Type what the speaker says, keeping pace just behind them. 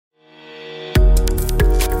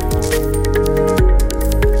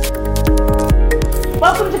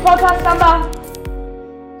podcast number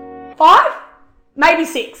 5? Maybe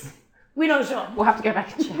 6. We're not sure. We'll have to go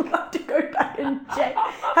back and check. We'll have to go back and check.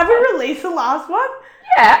 Have we released the last one?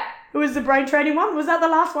 Yeah. It was the brain training one. Was that the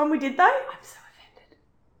last one we did though? I'm so offended.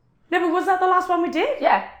 No, but was that the last one we did?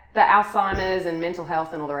 Yeah. The Alzheimer's and mental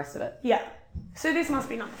health and all the rest of it. Yeah. So this must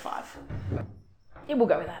be number 5. Yeah, we'll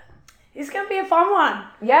go with that. It's going to be a fun one.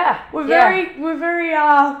 Yeah. We're very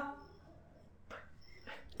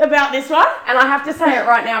about this one. And I have to say it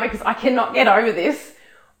right now because I cannot get over this.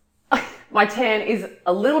 My tan is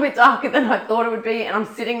a little bit darker than I thought it would be, and I'm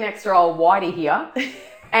sitting next to old Whitey here,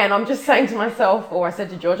 and I'm just saying to myself, or I said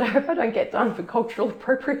to George, I hope I don't get done for cultural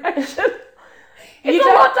appropriation. It's a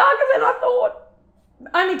lot darker than I thought.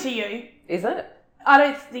 Only to you. Is it? I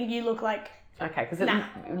don't think you look like... Okay, because it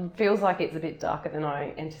feels like it's a bit darker than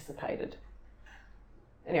I anticipated.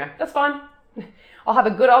 Anyway, that's fine. I'll have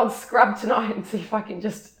a good old scrub tonight and see if I can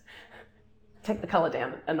just take the colour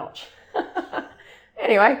down a notch.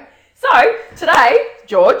 Anyway, so today,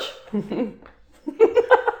 George...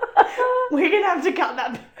 We're going to have to cut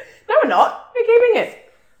that. No, we're not. We're keeping it.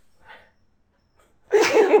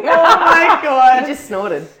 Oh my God. You just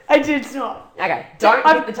snorted. I did snort. Okay, don't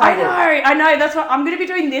hit the table. I know. That's what I'm going to be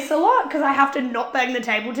doing this a lot because I have to not bang the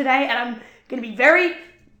table today, and I'm going to be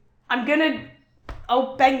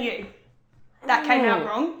I'll bang you. That came out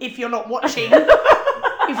wrong. If you're not watching,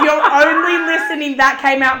 if you're only listening, that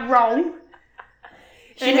came out wrong.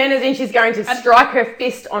 She meant as in she's going to strike her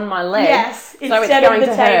fist on my leg. Yes, so instead it's going of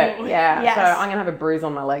the to table. hurt. Yeah, yes. So I'm going to have a bruise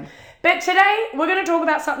on my leg. But today we're going to talk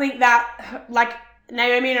about something that, like,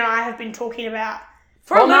 Naomi and I have been talking about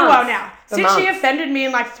for a little while now. Since she offended me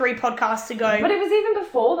in like 3 podcasts ago. But it was even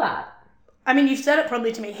before that. I mean, you've said it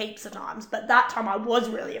probably to me heaps of times, but that time I was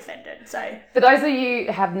really offended. So for those of you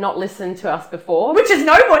who have not listened to us before, which is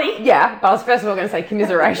nobody. Yeah, but I was first of all going to say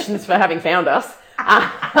commiserations for having found us.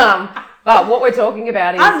 But what we're talking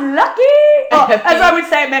about is... I'm lucky! Oh, as I would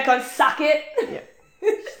say at Mekon, suck it. Yeah.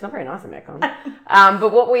 It's not very nice at Mekon.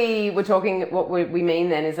 But what we mean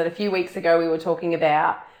then is that a few weeks ago we were talking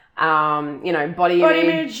about, body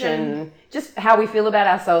image and just how we feel about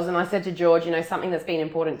ourselves. And I said to George, something that's been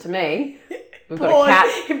important to me. We've got a cat.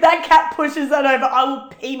 If that cat pushes that over, I will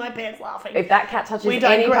pee my pants laughing. If that cat touches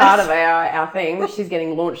any part of our thing, she's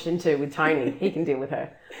getting launched into with Tony. He can deal with her.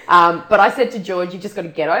 But I said to George, you've just got to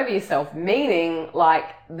get over yourself, meaning like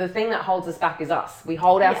the thing that holds us back is us. We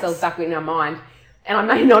hold ourselves back in our mind. And I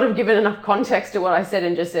may not have given enough context to what I said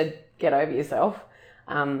and just said, get over yourself,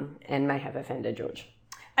 and may have offended George.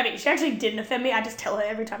 I mean, she actually didn't offend me. I just tell her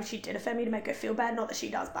every time she did offend me to make her feel bad. Not that she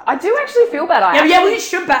does, but... I do actually feel bad. Well, you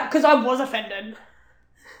should bad, because I was offended.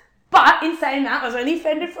 But in saying that, I was only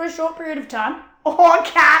offended for a short period of time. Oh,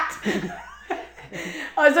 cat!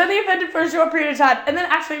 I was only offended for a short period of time, and then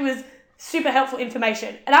actually it was super helpful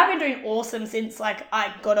information. And I've been doing awesome since, like,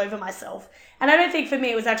 I got over myself. And I don't think for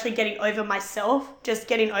me it was actually getting over myself, just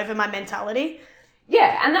getting over my mentality.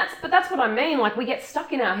 Yeah, and that's what I mean. Like, we get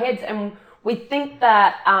stuck in our heads and we think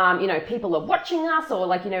that, people are watching us, or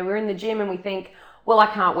like, we're in the gym and we think, well, I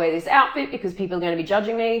can't wear this outfit because people are going to be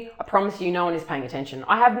judging me. I promise you, no one is paying attention.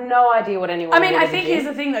 I have no idea what anyone... I mean, I think here's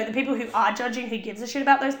the thing though, the people who are judging, who gives a shit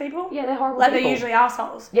about those people? Yeah, they're horrible people. They're usually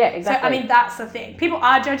assholes. Yeah, exactly. So, I mean, that's the thing. People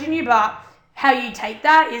are judging you, but how you take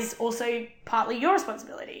that is also partly your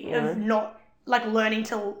responsibility of not... like learning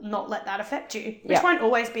to not let that affect you, which won't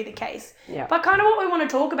always be the case. Yeah. But kind of what we want to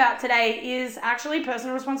talk about today is actually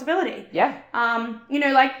personal responsibility. Yeah.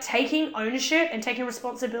 Like taking ownership and taking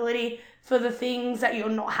responsibility for the things that you're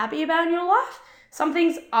not happy about in your life. Some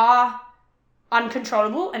things are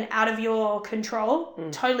uncontrollable and out of your control.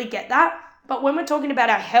 Totally get that. But when we're talking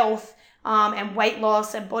about our health and weight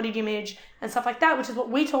loss and body image and stuff like that, which is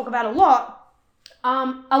what we talk about a lot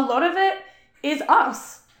of it is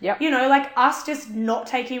us. Yep. Like us just not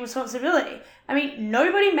taking responsibility. I mean,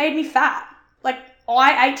 nobody made me fat. Like,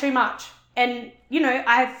 I ate too much. And,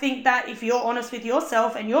 I think that if you're honest with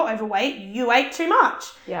yourself and you're overweight, you ate too much.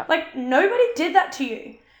 Yeah. Like, nobody did that to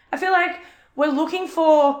you. I feel like we're looking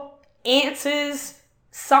for answers,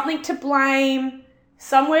 something to blame,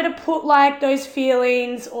 somewhere to put, like, those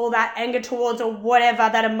feelings or that anger towards or whatever,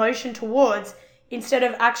 that emotion towards, instead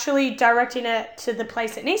of actually directing it to the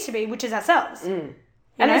place it needs to be, which is ourselves.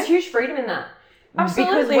 And there's huge freedom in that.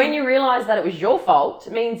 Absolutely. Because when you realise that it was your fault,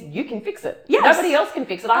 it means you can fix it. Yes. Nobody else can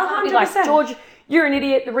fix it. I can't be like, George, you're an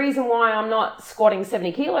idiot. The reason why I'm not squatting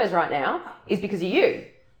 70 kilos right now is because of you.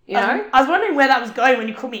 I was wondering where that was going when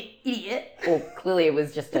you called me idiot. Well, clearly it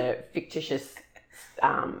was just a fictitious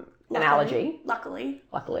analogy. Luckily.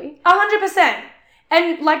 100%.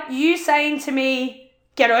 And like you saying to me,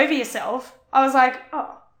 get over yourself, I was like,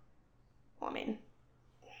 oh, well, I mean,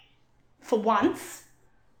 for once,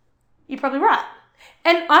 you're probably right.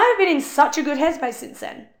 And I've been in such a good headspace since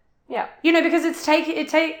then. Yeah. You know, because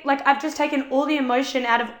I've just taken all the emotion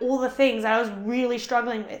out of all the things that I was really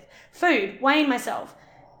struggling with. Food, weighing myself,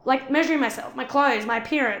 like measuring myself, my clothes, my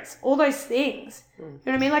appearance, all those things. You know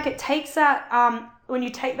what I mean? Like it takes that, when you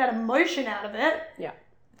take that emotion out of it,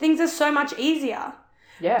 things are so much easier.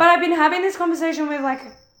 Yeah. But I've been having this conversation with like...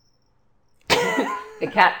 The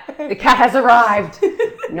cat has arrived.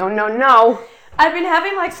 No. I've been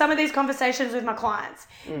having like some of these conversations with my clients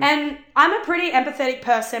and I'm a pretty empathetic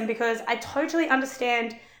person because I totally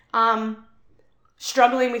understand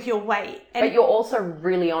struggling with your weight. But you're also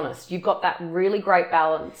really honest. You've got that really great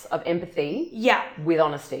balance of empathy with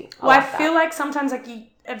honesty. I feel like sometimes like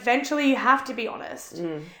eventually you have to be honest.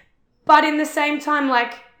 But in the same time,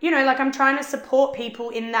 like, you know, like I'm trying to support people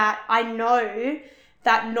in that I know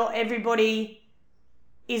that not everybody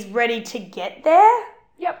is ready to get there.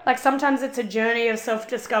 Yep. Like sometimes it's a journey of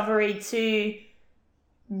self-discovery to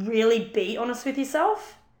really be honest with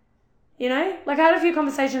yourself. You know? Like I had a few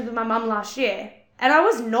conversations with my mum last year and I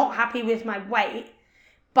was not happy with my weight,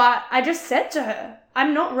 but I just said to her,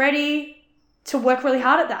 I'm not ready to work really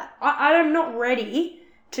hard at that. I'm not ready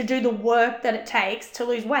to do the work that it takes to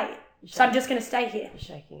lose weight. So I'm just going to stay here. You're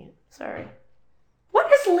shaking it. Sorry. What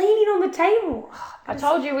is leaning on the table? Oh, I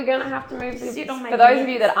told you we're going to have to move this. Sit on my For those hands. of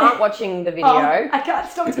you that aren't watching the video. I can't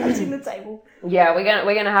stop touching the table. Yeah, we're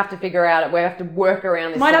going to have to figure out it. We have to work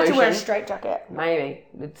around this Might solution. have to wear a straight jacket. Maybe.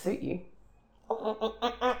 It'd suit you. For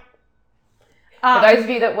those of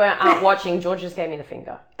you that aren't watching, George just gave me the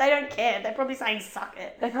finger. They don't care. They're probably saying suck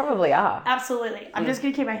it. They probably are. Absolutely. I'm just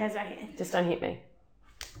going to keep my hands out here. Just don't hit me.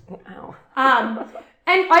 Ow.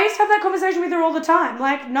 And I used to have that conversation with her all the time.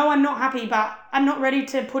 Like, no, I'm not happy, but I'm not ready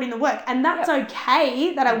to put in the work. And that's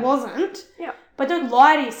okay that I wasn't. Yeah. But don't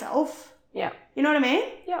lie to yourself. Yeah. You know what I mean?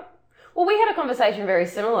 Yeah. Well, we had a conversation very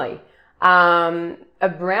similarly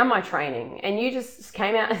around my training. And you just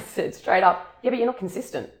came out and said straight up, yeah, but you're not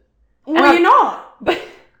consistent. Well, you're not. But,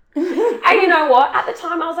 and you know what? At the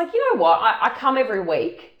time, I was like, you know what? I come every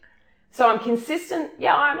week. So I'm consistent.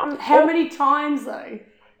 Yeah, I'm. How many times, though?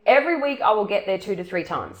 Every week I will get there 2 to 3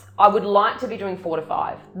 times. I would like to be doing 4 to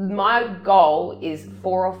 5. My goal is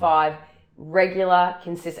 4 or 5 regular,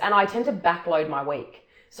 consistent, and I tend to backload my week.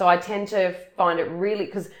 So I tend to find it really,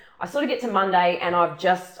 because I sort of get to Monday and I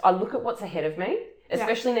look at what's ahead of me,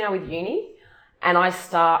 especially now with uni, and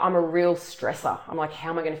I'm a real stressor. I'm like, how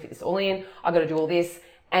am I going to fit this all in? I've got to do all this.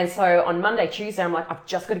 And so on Monday, Tuesday, I'm like, I've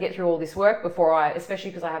just got to get through all this work especially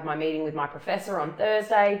because I have my meeting with my professor on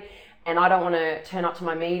Thursday. And I don't want to turn up to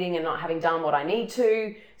my meeting and not having done what I need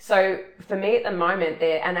to. So for me at the moment,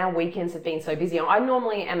 and our weekends have been so busy, I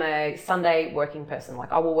normally am a Sunday working person.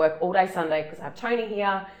 Like I will work all day Sunday because I have Tony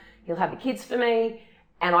here. He'll have the kids for me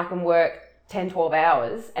and I can work 10, 12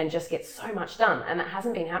 hours and just get so much done. And that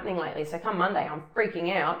hasn't been happening lately. So come Monday, I'm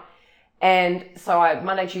freaking out. And so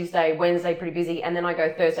Monday, Tuesday, Wednesday, pretty busy. And then I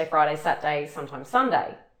go Thursday, Friday, Saturday, sometimes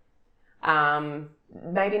Sunday.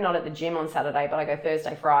 Maybe not at the gym on Saturday, but I go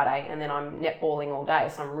Thursday, Friday, and then I'm netballing all day,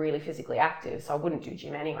 so I'm really physically active, so I wouldn't do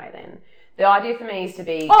gym anyway then. The idea for me is to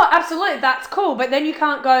be... Oh, absolutely, that's cool, but then you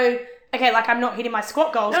can't go, okay, like I'm not hitting my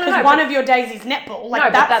squat goals because one of your days is netball. Like,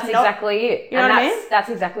 no, that's exactly it. You know what I mean? That's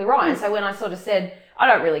exactly right. And so when I sort of said, I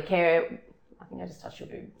don't really care... I think I just touched your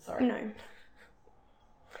boob, sorry.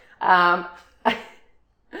 No.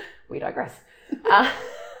 We digress.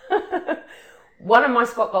 One of my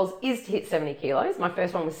squat goals is to hit 70 kilos. My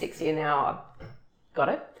first one was 60 and now I've got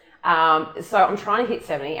it. So I'm trying to hit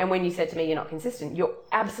 70. And when you said to me, you're not consistent, you're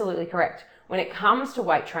absolutely correct. When it comes to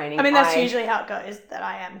weight training... I mean, that's usually how it goes, that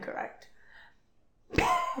I am correct.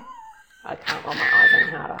 I can't roll my eyes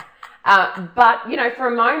any harder. But, you know, for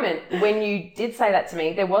a moment, when you did say that to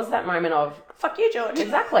me, there was that moment of... Fuck you, George.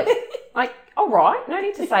 Exactly. Like, all right, no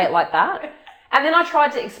need to say it like that. And then I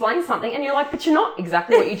tried to explain something and you're like, but you're not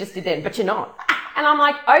exactly what you just did then, but you're not. And I'm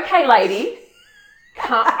like, okay, lady.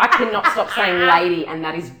 I cannot stop saying lady, and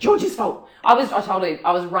that is George's fault. I told her,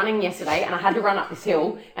 I was running yesterday and I had to run up this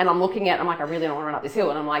hill and I'm like, I really don't want to run up this hill.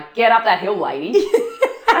 And I'm like, get up that hill, lady.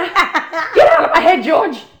 Get out of my head,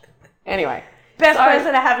 George. Anyway. Best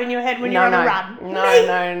person to have in your head when you're on a run.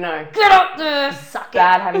 No. Get up there, suck it.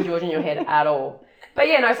 Bad having George in your head at all. But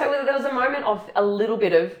yeah, no, so there was a moment of a little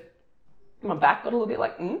bit of, my back got a little bit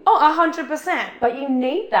like, Oh, 100%. But you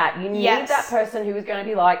need that. You need that person who is going to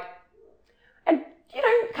be like, and you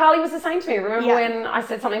know, Carly was the same to me. Remember when I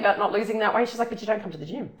said something about not losing that weight? She's like, but you don't come to the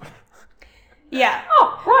gym. Yeah.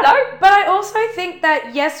 Oh, righto. But I also think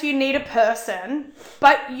that, yes, you need a person,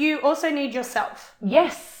 but you also need yourself.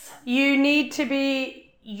 Yes. You need to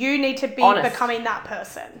be Honest. becoming that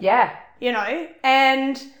person. Yeah. you know?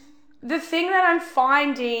 And the thing that I'm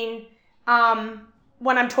finding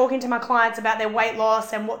when I'm talking to my clients about their weight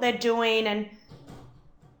loss and what they're doing, and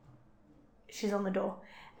she's on the door,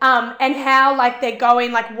 and how, like, they're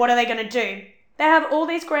going, like, what are they going to do? They have all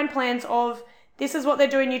these grand plans of, this is what they're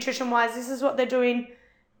doing nutrition-wise, this is what they're doing,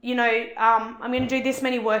 you know, I'm going to do this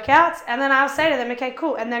many workouts, and then I'll say to them, okay,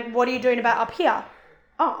 cool, and then what are you doing about up here?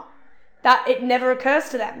 Oh, that it never occurs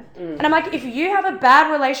to them. And I'm like, if you have a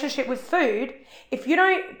bad relationship with food, if you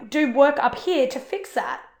don't do work up here to fix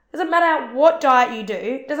that, doesn't matter what diet you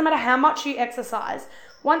do, doesn't matter how much you exercise,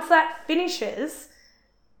 once that finishes,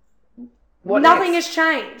 nothing has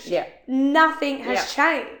changed. Yeah. Nothing has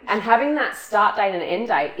changed. And having that start date and end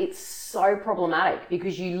date, it's so problematic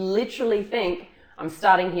because you literally think, I'm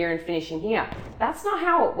starting here and finishing here. That's not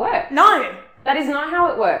how it works. No. That is not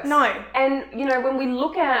how it works. No. And, you know, when we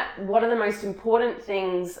look at what are the most important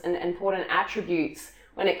things and important attributes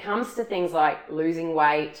when it comes to things like losing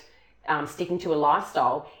weight, sticking to a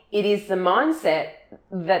lifestyle, it is the mindset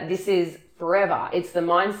that this is forever. It's the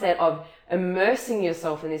mindset of immersing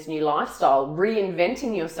yourself in this new lifestyle,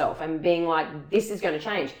 reinventing yourself and being like, this is going to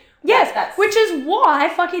change. Yes, which is why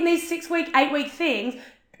fucking these 6-week, 8-week things,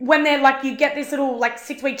 when they're like, you get this little like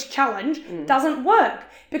 6 weeks challenge, doesn't work.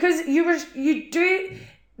 Because you do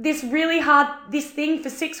this really hard, this thing for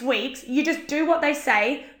 6 weeks, you just do what they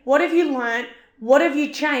say. What have you learnt? What have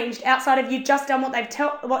you changed outside of you just done what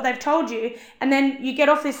they've told you? And then you get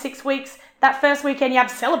off this 6 weeks, that first weekend you have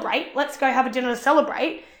celebrate. Let's go have a dinner to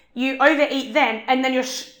celebrate. You overeat then, and then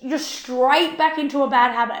you're straight back into a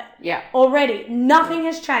bad habit. Yeah. Already. Nothing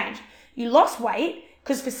has changed. You lost weight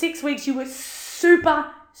because for 6 weeks you were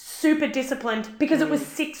super disciplined because it was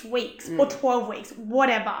 6 weeks or 12 weeks,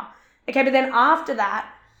 whatever. Okay, but then after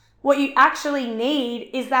that, what you actually need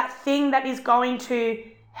is that thing that is going to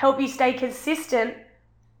help you stay consistent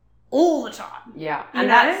all the time. Yeah, and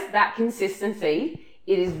that's that consistency.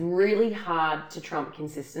 It is really hard to trump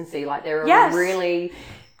consistency. Like there are really...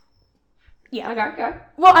 Yeah. Okay, go.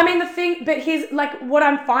 Well, I mean, the thing, but here's like what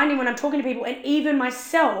I'm finding when I'm talking to people, and even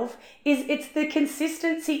myself, is it's the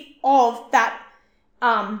consistency of that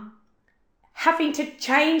having to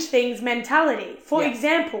change things mentality. For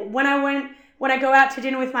example, when I go out to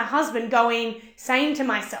dinner with my husband, saying to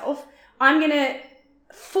myself, I'm going to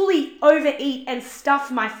fully overeat and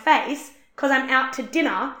stuff my face because I'm out to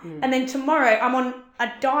dinner, and then tomorrow I'm on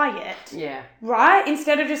a diet. Yeah. Right?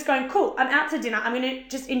 Instead of just going, cool, I'm out to dinner, I'm going to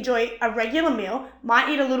just enjoy a regular meal, might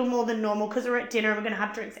eat a little more than normal because we're at dinner and we're going to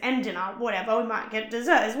have drinks and dinner, whatever, we might get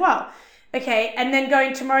dessert as well. Okay, and then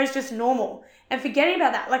going, tomorrow's just normal. And forgetting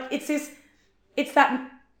about that, like it's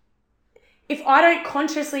that, if I don't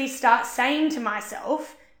consciously start saying to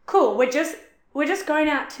myself, cool, we're just going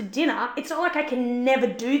out to dinner, it's not like I can never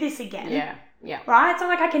do this again. Yeah. Yeah. Right? It's not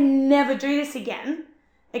like I can never do this again.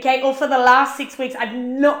 Okay? Or for the last 6 weeks, I've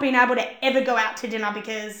not been able to ever go out to dinner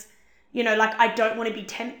because, you know, like I don't want to be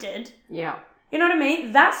tempted. Yeah. You know what I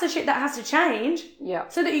mean? That's the shit that has to change. Yeah.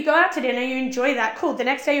 So that you go out to dinner, you enjoy that. Cool. The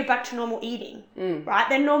next day you're back to normal eating. Right?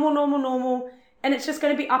 Then normal. And it's just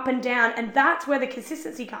going to be up and down. And that's where the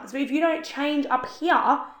consistency comes. But if you don't change up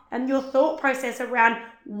here and your thought process around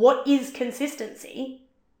what is consistency,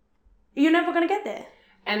 you're never going to get there.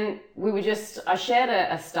 And I shared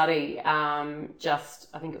a study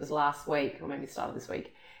I think it was last week or maybe the start of this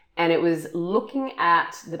week. And it was looking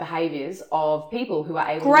at the behaviours of people who are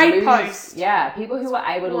able to lose... Great post. Yeah, people who are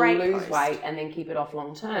able to lose weight and then keep it off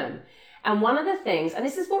long term. And one of the things, and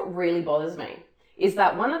this is what really bothers me, is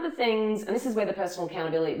that one of the things, and this is where the personal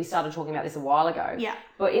accountability, we started talking about this a while ago. Yeah.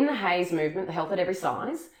 But in the HAES movement, the health at every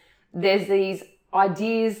size, there's these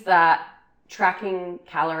ideas that tracking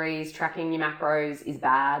calories, tracking your macros is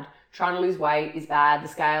bad. Trying to lose weight is bad. The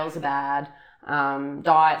scales are bad.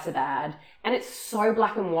 Diets are bad. And it's so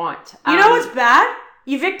black and white. You know what's bad?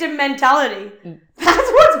 Your victim mentality.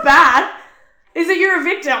 That's what's bad, is that you're a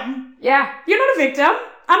victim. Yeah. You're not a victim.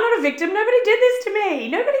 I'm not a victim. Nobody did this to me.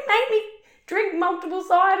 Nobody made me drink multiple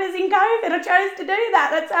ciders in COVID. I chose to do that.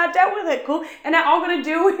 That's how I dealt with it. Cool. And now I'm going to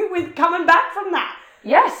deal with coming back from that.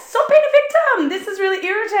 Yes. Stop being a victim. This is really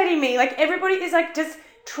irritating me. Like everybody is like just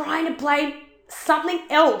trying to blame something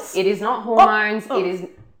else. It is not hormones. It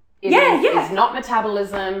is not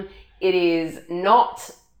metabolism. It is not,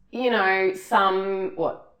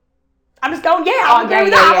 what? I'm just going, I agree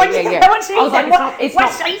with that. What she said.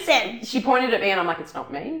 What she said. She pointed at me and I'm like, it's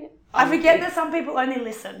not me. I forget that some people only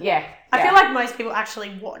listen. Yeah. I feel like most people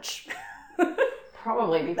actually watch.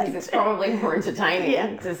 Probably because it's probably more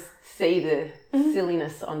entertaining to see the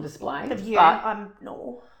silliness on display. I'm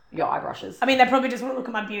normal. your eye brushes. I mean, they probably just want to look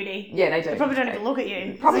at my beauty. Yeah, they do. They probably don't even look at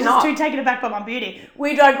you. Probably They're not. just too taken aback by my beauty.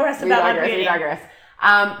 We digress about my beauty. We digress.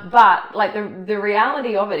 But like the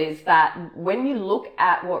reality of it is that when you look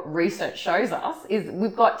at what research shows us is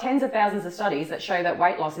we've got tens of thousands of studies that show that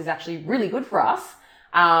weight loss is actually really good for us.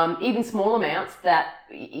 Even small amounts that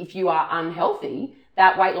if you are unhealthy,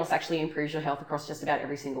 that weight loss actually improves your health across just about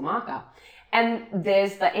every single marker. And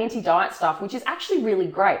there's the anti-diet stuff, which is actually really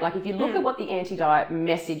great. Like if you look at what the anti-diet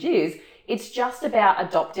message is, it's just about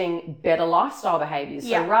adopting better lifestyle behaviors.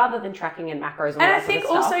 So rather than tracking in macros and all that sort of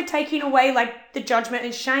stuff. And I think also taking away like the judgment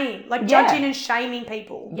and shame, like judging and shaming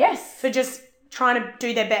people. Yes. For just trying to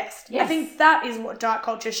do their best. Yes. I think that is what diet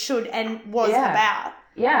culture should and was about.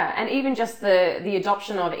 Yeah, and even just the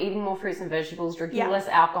adoption of eating more fruits and vegetables, drinking less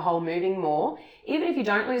alcohol, moving more. Even if you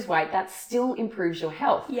don't lose weight, that still improves your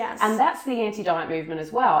health. Yes. And that's the anti-diet movement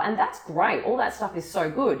as well. And that's great. All that stuff is so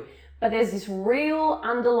good. But there's this real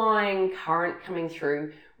underlying current coming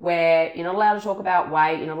through where you're not allowed to talk about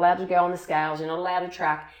weight, you're not allowed to go on the scales, you're not allowed to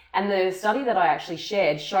track. And the study that I actually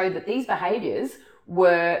shared showed that these behaviors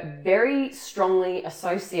were very strongly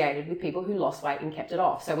associated with people who lost weight and kept it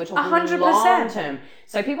off. So we're talking 100%. long term.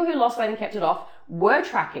 So people who lost weight and kept it off were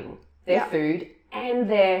tracking their food and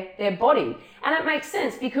their body. And it makes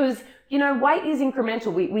sense because, you know, weight is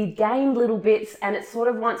incremental. We gain little bits and it's sort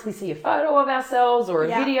of once we see a photo of ourselves or a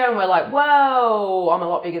video and we're like, whoa, I'm a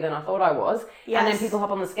lot bigger than I thought I was. Yes. And then people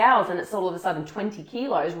hop on the scales and it's all of a sudden 20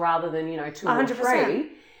 kilos rather than, 2 or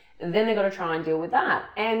 3. Then they've got to try and deal with that.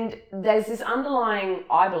 And there's this underlying,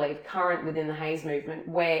 I believe, current within the HAES movement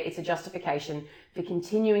where it's a justification for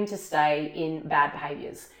continuing to stay in bad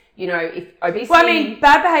behaviours. If obesity... Well, I mean,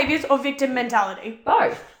 bad behaviours or victim mentality.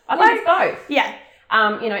 Both. I think it's both. Yeah.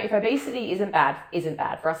 If obesity isn't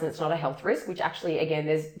bad for us and it's not a health risk, which actually, again,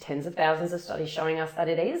 there's tens of thousands of studies showing us that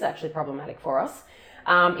it is actually problematic for us.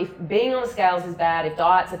 If being on the scales is bad, if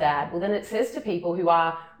diets are bad, well, then it says to people who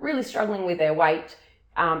are really struggling with their weight,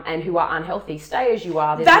 and who are unhealthy, stay as you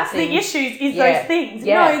are. That's the issue, is those things.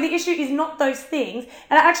 Yeah. No, the issue is not those things.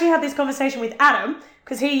 And I actually had this conversation with Adam,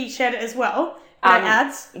 because he shared it as well.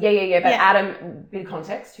 Ads. Yeah. But Adam, bit of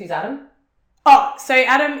context, who's Adam? Oh, so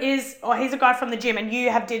Adam he's a guy from the gym, and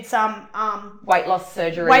you did some weight loss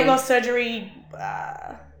surgery.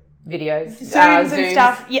 Videos. Zooms and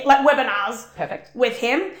stuff. Yeah, like webinars. Perfect. With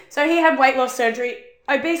him. So he had weight loss surgery,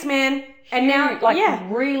 obese man. And now,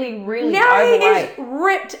 really, really now overweight. he is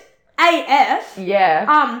ripped AF. Yeah.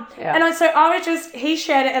 And he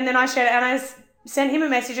shared it, and then I shared it, and I sent him a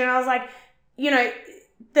message, and I was like,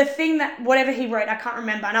 the thing that, whatever he wrote, I can't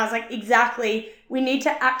remember, and I was like, exactly, we need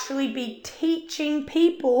to actually be teaching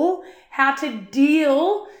people how to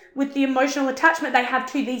deal with the emotional attachment they have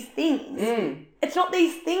to these things. It's not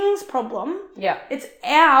these things' problem. Yeah. It's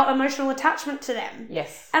our emotional attachment to them.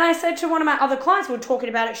 Yes. And I said to one of my other clients, we were talking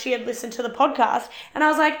about it, she had listened to the podcast, and I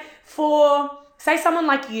was like, for, say, someone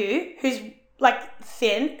like you, who's like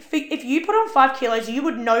thin, if you put on 5 kilos, you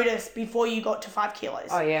would notice before you got to 5 kilos.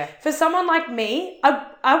 Oh, yeah. For someone like me,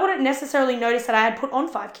 I wouldn't necessarily notice that I had put on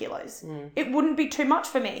 5 kilos. It wouldn't be too much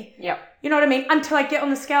for me. Yep. You know what I mean? Until I get on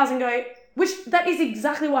the scales and go, which that is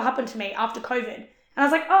exactly what happened to me after COVID. And I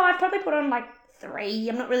was like, oh, I've probably put on 3.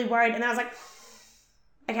 I'm not really worried. And then I was like,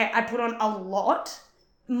 okay, I put on a lot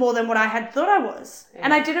more than what I had thought I was. Yeah.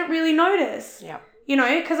 And I didn't really notice. Yeah.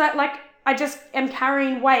 Because I just am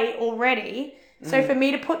carrying weight already. So for me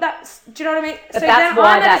to put that, do you know what I mean? But so that's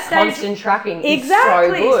why that constant tracking is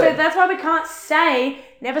so good. So that's why we can't say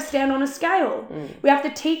never stand on a scale. We have to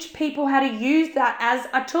teach people how to use that as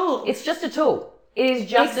a tool. It's just a tool. It is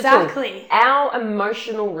just a tool. Exactly. Our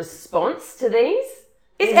emotional response to these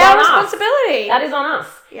is our responsibility. That is on us.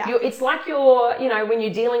 Yeah. It's like when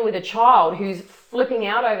you're dealing with a child who's flipping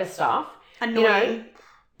out over stuff. Annoying.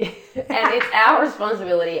 And it's our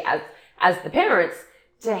responsibility as the parents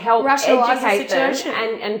to help rationalize educate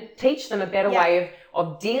them and teach them a better way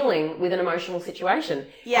of dealing with an emotional situation.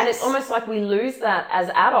 Yes. And it's almost like we lose that as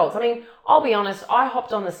adults. I mean, I'll be honest, I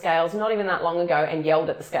hopped on the scales not even that long ago and yelled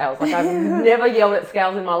at the scales. Like I've never yelled at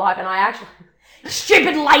scales in my life, and I actually...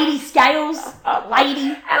 Stupid lady scales,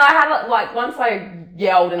 lady. And I had once I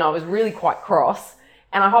yelled and I was really quite cross,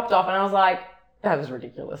 and I hopped off and I was like, that was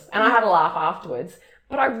ridiculous. And I had a laugh afterwards.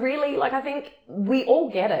 But I really, I think we all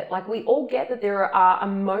get it. We all get that there are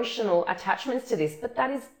emotional attachments to this, but that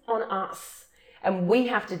is on us. And we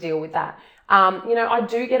have to deal with that. I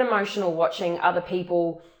do get emotional watching other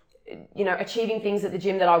people, achieving things at the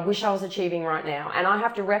gym that I wish I was achieving right now. And I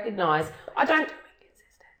have to recognize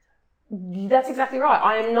that's exactly right.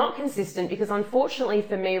 I am not consistent because unfortunately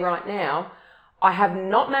for me right now, I have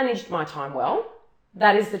not managed my time well.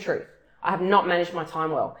 That is the truth. I have not managed my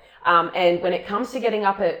time well. And when it comes to getting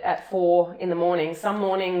up at 4 in the morning, some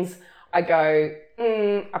mornings I go,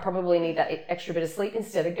 I probably need that extra bit of sleep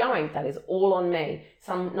instead of going. That is all on me.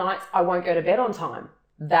 Some nights I won't go to bed on time.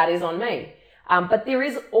 That is on me. But there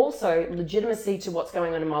is also legitimacy to what's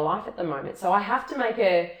going on in my life at the moment. So I have to make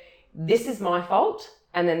this is my fault,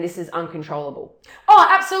 and then this is uncontrollable. Oh,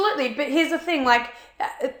 absolutely. But here's the thing,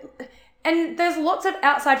 and there's lots of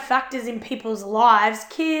outside factors in people's lives,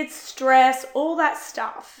 kids, stress, all that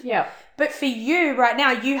stuff. Yeah. But for you right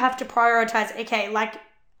now, you have to prioritize,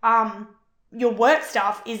 your work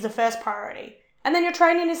stuff is the first priority, and then your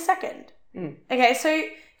training is second. Okay, so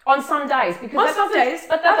on some days, because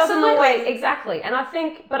that doesn't always exactly. And I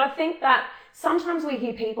think that sometimes we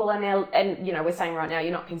hear people and we're saying right now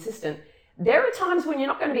you're not consistent. There are times when you're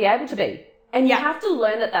not going to be able to be, and you have to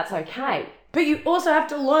learn that that's okay. But you also have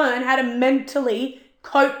to learn how to mentally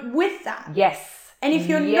cope with that. Yes. And if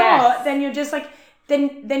you're not, then you're just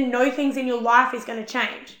then no things in your life is going to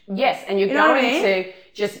change. Yes, and you're going to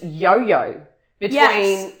just yo-yo between,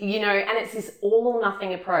 and it's this all or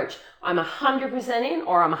nothing approach. I'm 100% in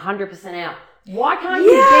or I'm 100% out. Why can't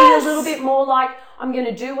you be a little bit more like, I'm going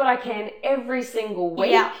to do what I can every single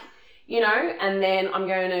week, and then I'm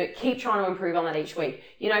going to keep trying to improve on that each week.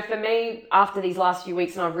 For me, after these last few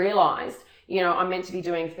weeks, and I've realized, I'm meant to be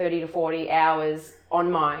doing 30 to 40 hours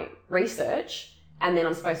on my research, and then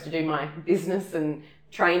I'm supposed to do my business and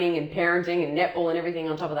training and parenting and netball and everything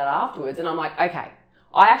on top of that afterwards. And I'm like, okay,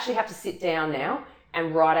 I actually have to sit down now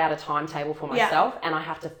and write out a timetable for myself, and I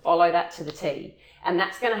have to follow that to the T. And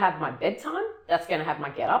that's going to have my bedtime. That's going to have my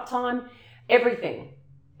get up time, everything.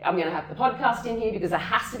 I'm going to have the podcast in here because it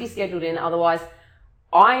has to be scheduled in. Otherwise,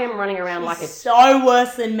 I am running around so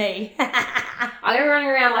worse than me. I'm running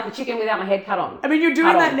around like a chicken without my head cut on. I mean, you're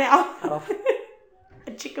doing that now. Cut off.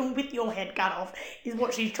 A chicken with your head cut off is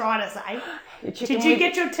what she's trying to say. Did you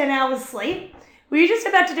get your 10 hours sleep? Were you just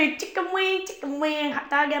about to do chicken wing, hot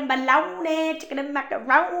dog and bologna, chicken and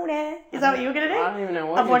macaroni? Is that what you were going to do? I don't even know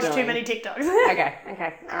what I've watched too many TikToks. Okay.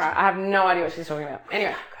 All right. I have no idea what she's talking about.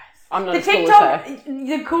 Anyway, I'm not the as cool TikTok, as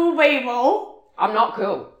her. the cool people. I'm not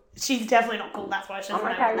cool. She's definitely not cool. That's why she's not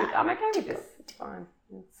that. I'm okay with this. It's fine.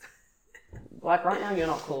 Like right now, you're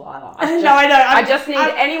not cool either. No, I know. I just need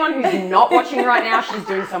anyone who's not watching right now. She's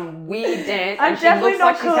doing some weird dance. I'm definitely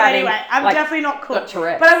not cool anyway. I'm definitely not cool.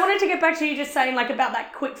 Tourette's. But I wanted to get back to you just saying about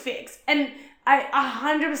that quick fix, and I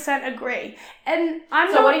 100% agree. And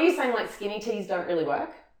So what are you saying? Like skinny teas don't really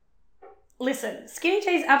work? Listen, skinny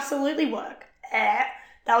teas absolutely work. That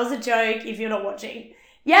was a joke. If you're not watching,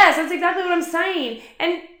 yes, that's exactly what I'm saying.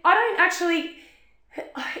 And I don't actually.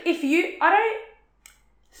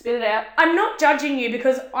 Spit it out. I'm not judging you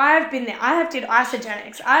because I've been there. I have did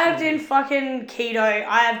isogenics. I have did fucking keto.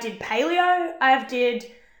 I have did paleo. I have did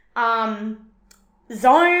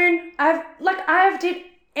zone. I have did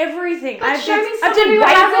everything. But show me someone who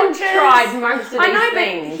hasn't tried most of these things. I know,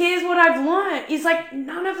 but here's what I've learned is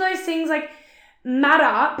none of those things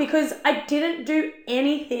matter because I didn't do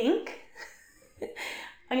anything.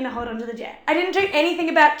 I'm gonna hold on to the jet. I didn't do anything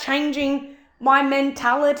about changing my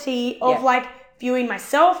mentality of viewing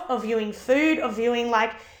myself, of viewing food, of viewing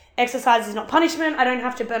exercise is not punishment. I don't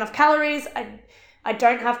have to burn off calories. I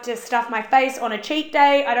don't have to stuff my face on a cheat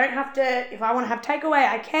day. I don't have to, if I want to have takeaway,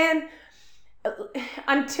 I can.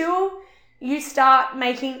 Until you start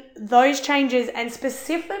making those changes, and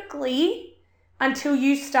specifically until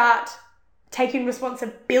you start taking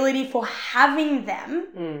responsibility for having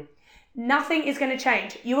them, nothing is going to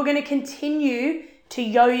change. You are going to continue to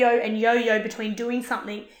yo-yo between doing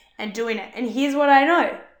something and doing it. And here's what I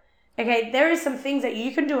know. Okay, there is some things that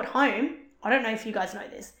you can do at home. I don't know if you guys know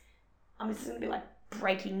this. This is going to be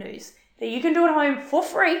breaking news. That you can do at home for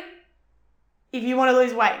free if you want to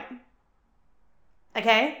lose weight.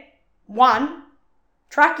 Okay? 1,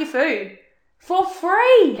 track your food for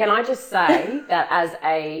free. Can I just say that as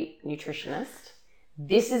a nutritionist,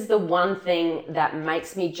 this is the one thing that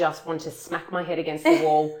makes me just want to smack my head against the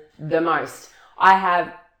wall the most. I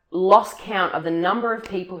have lost count of the number of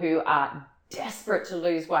people who are desperate to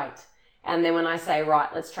lose weight. And then when I say, right,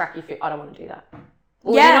 let's track your food, I don't want to do that.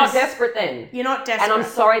 Well, You're not desperate then. You're not desperate. And I'm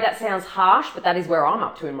sorry that sounds harsh, but that is where I'm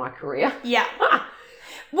up to in my career. Yeah.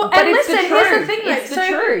 Well, but and it's listen, the truth. Here's the thing, it's the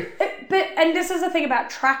truth. And this is the thing about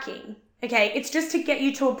tracking. Okay, it's just to get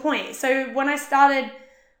you to a point. So when I started,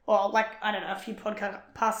 I don't know, a few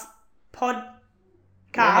podcasts.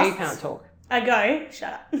 No, you can't talk.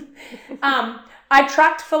 Shut up. I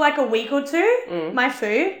tracked for a week or two my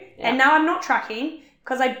food, and now I'm not tracking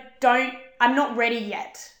because I'm not ready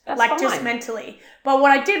yet. That's fine. Just mentally. But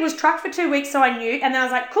what I did was track for 2 weeks so I knew, and then I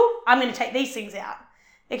was like, cool, I'm going to take these things out.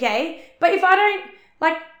 Okay? But if I don't,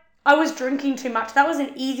 like, I was drinking too much, that was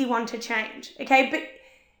an easy one to change. Okay? But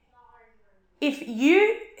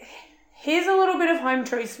here's a little bit of home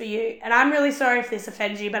truths for you, and I'm really sorry if this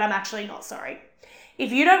offends you, but I'm actually not sorry.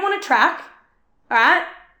 If you don't want to track, all right,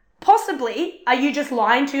 possibly, are you just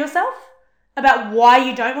lying to yourself about why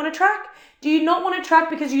you don't want to track? Do you not want to track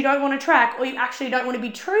because you don't want to track, or you actually don't want to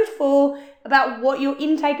be truthful about what your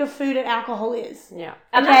intake of food and alcohol is? Yeah.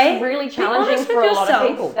 And that's really challenging for a lot of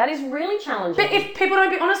people. That is really challenging. But if people don't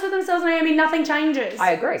be honest with themselves, Naomi, nothing changes.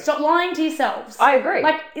 I agree. Stop lying to yourselves. I agree.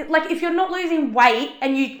 Like if you're not losing weight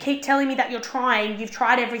and you keep telling me that you're trying, you've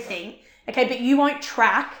tried everything, okay, but you won't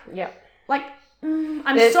track. Yeah. Like,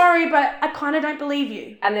 I'm sorry, but I kind of don't believe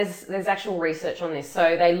you. And there's actual research on this.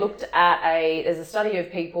 So they looked at there's a study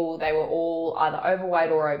of people, they were all either overweight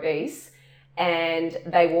or obese, and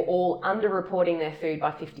they were all underreporting their food by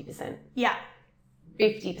 50%. Yeah.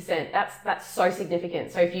 50%. That's so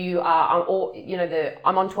significant. So if you are,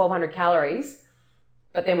 I'm on 1,200 calories,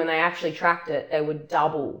 but then when they actually tracked it, they would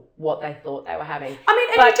double what they thought they were having. I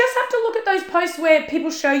mean, and you just have to look at those posts where people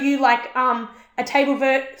show you like a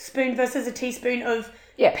tablespoon versus a teaspoon of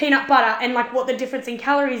peanut butter and like what the difference in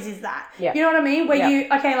calories is that. Yeah. You know what I mean? Where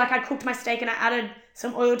like I cooked my steak and I added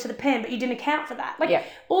some oil to the pan, but you didn't account for that. Like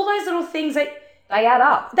all those little things that they add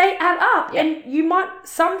up. Yeah. And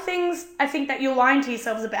some things I think that you're lying to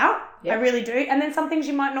yourselves about. Yeah. I really do. And then some things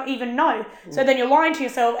you might not even know. So then you're lying to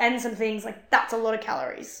yourself, and some things like that's a lot of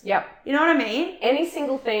calories. Yep. You know what I mean? Any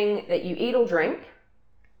single thing that you eat or drink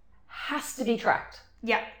has to be tracked.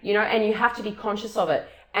 Yeah. You know, and you have to be conscious of it.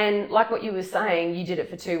 And like what you were saying, you did it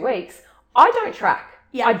for 2 weeks. I don't track.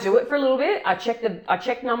 Yeah. I do it for a little bit. I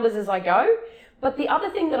check numbers as I go. But the other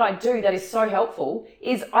thing that I do that is so helpful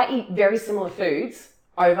is I eat very similar foods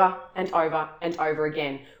over and over and over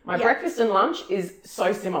again. My breakfast and lunch is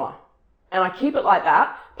so similar. And I keep it like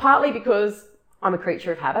that, partly because I'm a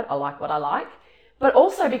creature of habit. I like what I like. But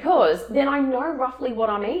also because then I know roughly what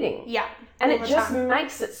I'm eating. Yeah. And it just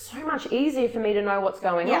makes it so much easier for me to know what's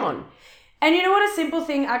going on. And you know what a simple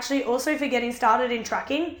thing actually also for getting started in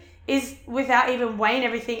tracking is, without even weighing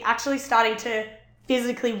everything, actually starting to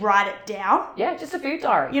physically write it down. Yeah, just a food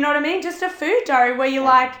diary. You know what I mean? Just a food diary where you're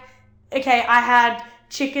like, okay, I had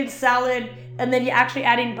chicken salad, and then you actually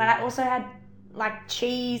add in, but I also had like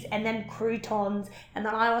cheese and then croutons, and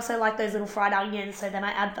then I also like those little fried onions, so then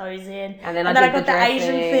I add those in, and then I got the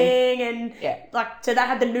Asian thing, and like, so that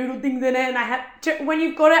had the noodle things in it, and I had to, when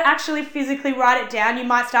you've got to actually physically write it down, you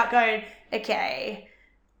might start going, okay,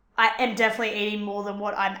 I am definitely eating more than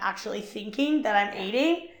what I'm actually thinking that I'm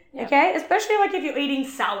eating. Okay, especially like if you're eating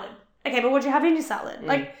salad. Okay, but what'd you have in your salad?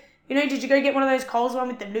 Like, you know, did you go get one of those Coles one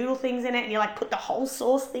with the noodle things in it, and you like put the whole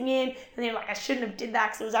sauce thing in, and then you're like, I shouldn't have did that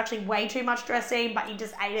because it was actually way too much dressing, but you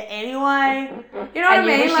just ate it anyway. You know what I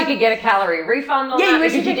mean? You wish you could get a calorie refund on that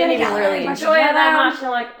because you didn't even really enjoy it that much.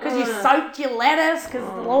 You're like, because you soaked your lettuce because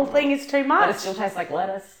the whole thing is too much. But it still tastes like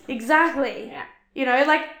lettuce. Exactly. Yeah. You know,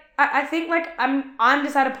 like I think like I'm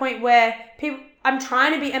just at a point where I'm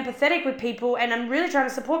trying to be empathetic with people, and I'm really trying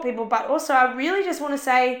to support people, but also I really just want to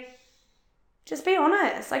say, just be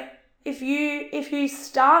honest. Like, if you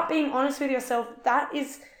start being honest with yourself, that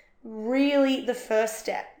is really the first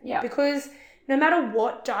step. Yeah. Because no matter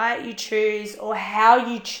what diet you choose or how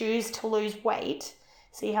you choose to lose weight,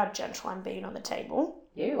 see how gentle I'm being on the table.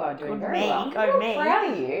 You are doing very well. Go me. I'm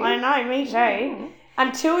proud of you. I know, me too. Mm-hmm.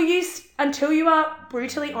 Until you are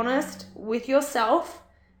brutally honest with yourself,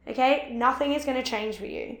 okay, nothing is going to change for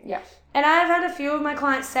you. Yeah. And I've had a few of my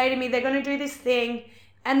clients say to me, they're going to do this thing,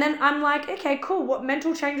 and then I'm like, okay, cool, what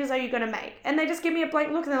mental changes are you going to make? And they just give me a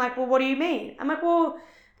blank look, and they're like, well, what do you mean? I'm like, well,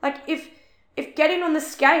 like, if getting on the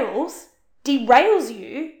scales derails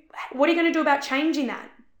you, what are you going to do about changing that?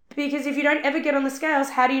 Because if you don't ever get on the scales,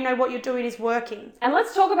 how do you know what you're doing is working? And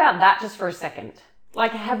let's talk about that just for a second.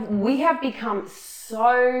 Like, we have become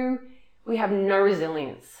we have no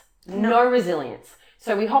resilience. No resilience.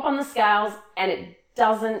 So we hop on the scales and it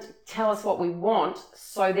doesn't tell us what we want.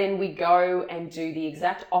 So then we go and do the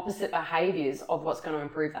exact opposite behaviors of what's going to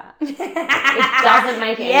improve that. It doesn't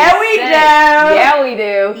make any sense. Yeah, we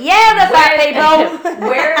do. Yeah, the fat people.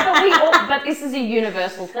 Wherever we all, but this is a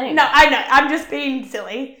universal thing. No, I know. I'm just being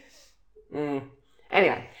silly.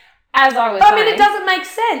 Anyway, as I was saying. I mean, it doesn't make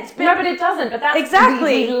sense. No, but it doesn't. But that's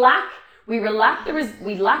exactly. We lack the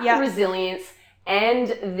resilience and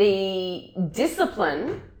the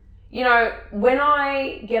discipline. You know, when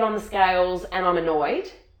I get on the scales and I'm annoyed,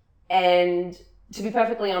 and to be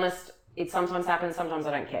perfectly honest, it sometimes happens, sometimes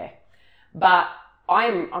I don't care. But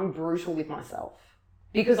I'm brutal with myself.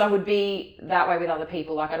 because I would be that way with other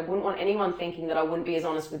people. Like, I wouldn't want anyone thinking that I wouldn't be as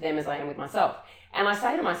honest with them as I am with myself. And I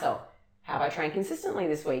say to myself, have I trained consistently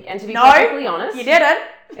this week? And to be perfectly honest, you didn't.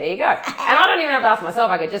 There you go. And I don't even have to ask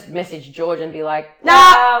myself. I could just message George and be like, no.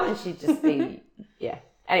 Well, and she'd just be, yeah.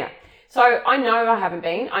 Anyway, so I know I haven't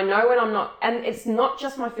been. I know when I'm not, and it's not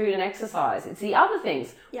just my food and exercise. It's the other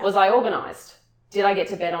things. Yeah. Was I organised? Did I get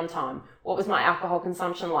to bed on time? What was my alcohol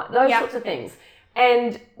consumption like? Those sorts of things.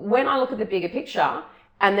 And when I look at the bigger picture,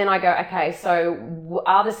 and then I go, okay, so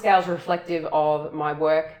are the scales reflective of my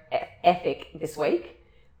work ethic this week?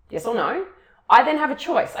 Yes or no? I then have a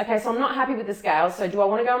choice. Okay, so I'm not happy with the scales, so do I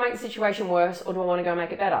want to go and make the situation worse, or do I want to go and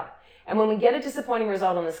make it better? And when we get a disappointing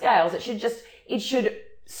result on the scales, it should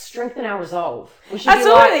strengthen our resolve. We should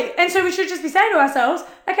Absolutely. And so we should just be saying to ourselves,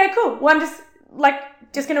 okay, cool. Well, I'm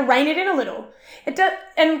just going to rein it in a little. It does,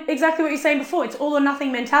 and exactly what you're saying before, it's all or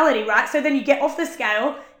nothing mentality, right? So then you get off the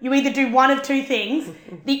scale, you either do one of two things,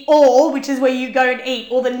 the all, which is where you go and eat,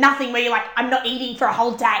 or the nothing where you're like, I'm not eating for a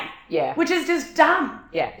whole day. Yeah. Which is just dumb.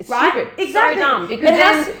 Yeah, it's right? stupid. Exactly. So dumb. Because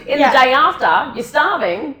then the day after, you're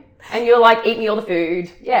starving and you're like, eat me all the food.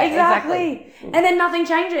 Yeah, exactly. And then nothing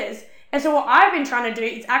changes. And so what I've been trying to do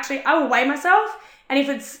is actually, I will weigh myself, and if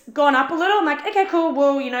it's gone up a little, I'm like, okay, cool.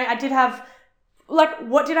 Well, I did have,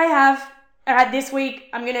 what did I have? All right, this week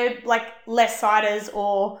I'm going to less ciders,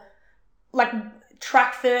 or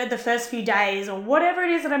track for the first few days, or whatever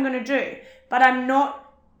it is that I'm going to do. But I'm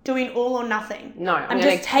not doing all or nothing. No, I'm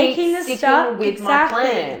just taking the stuff with my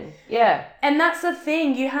plan. Yeah. And that's the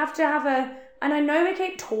thing. You have to have and I know we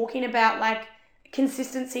keep talking about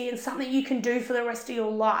consistency and something you can do for the rest of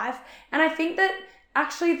your life. And I think that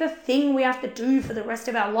actually the thing we have to do for the rest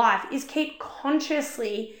of our life is keep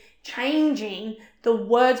consciously changing the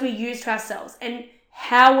words we use to ourselves and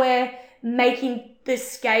how we're making the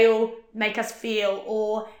scale make us feel,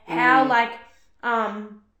 or how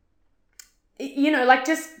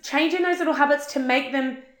just changing those little habits to make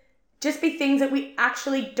them just be things that we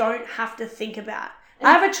actually don't have to think about.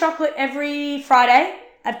 I have a chocolate every Friday.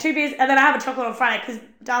 I have 2 beers, and then I have a chocolate on Friday because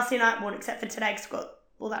Darcy and I, well, except for today because we've got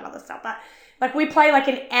all that other stuff, but we play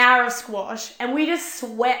an hour of squash and we just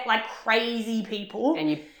sweat like crazy people. And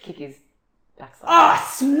you kick his backside. Oh,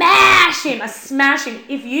 I smash him.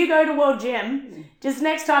 If you go to World Gym, just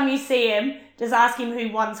next time you see him, just ask him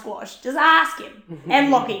who won squash. Just ask him.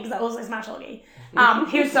 And Lockie, because I also smash Lockie.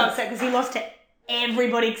 He was so upset because he lost to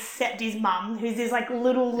everybody except his mum, who's this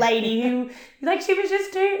little lady who, she was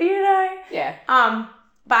just too, Yeah.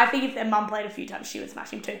 But I think if their mum played a few times, she would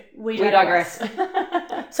smash him too. We digress.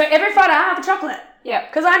 So every Friday I have a chocolate. Yeah.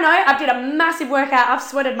 Because I know I did a massive workout. I've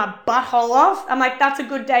sweated my butthole off. I'm like, that's a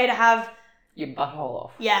good day to have your butthole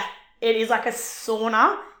off. Yeah. It is like a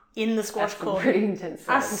sauna in the squash court. Pretty intense.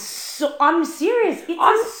 I'm serious. It's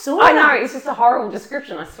a sauna. I know. It's just a horrible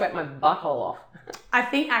description. I sweat my butthole off. I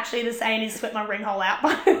think actually the saying is sweat my ring hole out,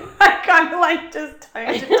 but I kind of just toned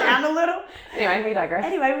it down a little. Anyway, we digress.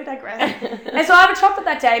 And so I have a chocolate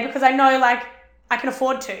that day because I know I can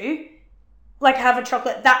afford to have a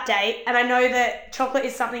chocolate that day, and I know that chocolate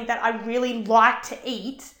is something that I really like to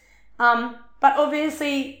eat. But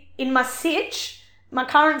obviously in my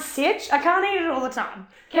current sitch, I can't eat it all the time.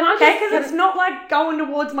 Can I because it's not going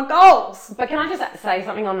towards my goals. But can I just say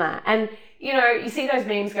something on that? And you see those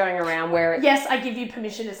memes going around where it's... Yes, I give you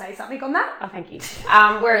permission to say something on that. Oh, thank you.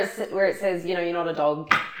 Where it says, you're not a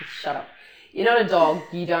dog. Shut up. You're not a dog.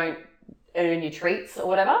 You don't earn your treats or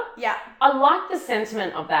whatever. Yeah. I like the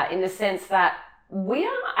sentiment of that in the sense that we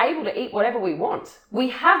are able to eat whatever we want. We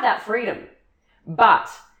have that freedom. But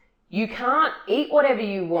you can't eat whatever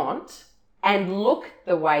you want and look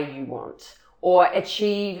the way you want or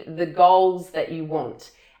achieve the goals that you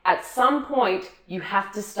want. At some point, you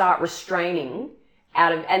have to start restraining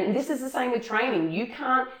and this is the same with training. You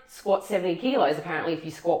can't squat 70 kilos, apparently, if you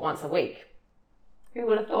squat once a week. Who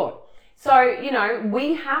would have thought? So,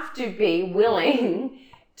 we have to be willing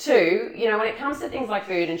to, when it comes to things like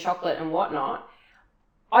food and chocolate and whatnot,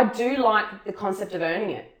 I do like the concept of earning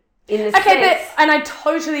it. And I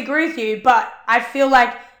totally agree with you, but I feel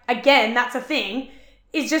again, that's a thing,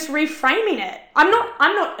 is just reframing it. I'm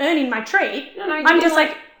not earning my treat. No, I'm just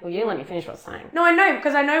well, you let me finish what I'm saying. No, I know,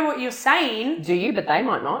 because I know what you're saying. Do you? But they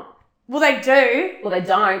might not. Well, they do. Well, they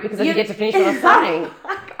don't, because I didn't get to finish what I'm saying.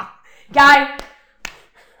 Guy.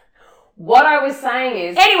 What I was saying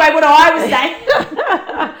is... Anyway, what I was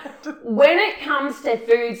saying. When it comes to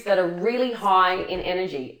foods that are really high in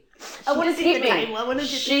energy, she just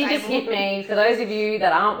hit me. For those of you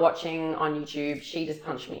that aren't watching on YouTube, she just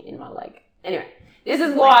punched me in my leg. Anyway, this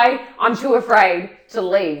is why I'm too afraid to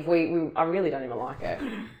leave. I really don't even like her.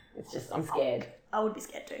 It's just, I'm scared. I would be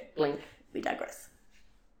scared too. Blink. We digress.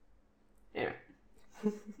 Anyway.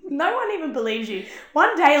 No one even believes you.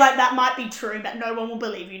 One day, like, that might be true, but no one will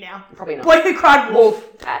believe you now. Probably not. Boy who cried wolf.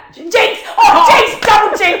 Jinx. Jinx! Oh, Jinx!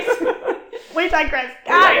 Double Jinx! We digress.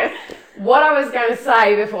 What I was going to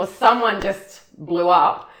say before someone just blew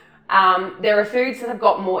up, there are foods that have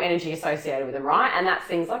got more energy associated with them, right? And that's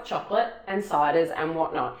things like chocolate and ciders and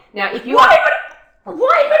whatnot. Now, if you Why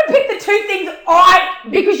are you going to pick the two things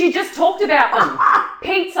because you just talked about them.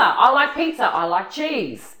 Pizza. I like pizza. I like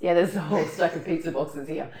cheese. Yeah, there's a whole stack of pizza boxes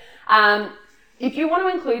here. If you want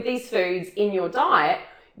to include these foods in your diet,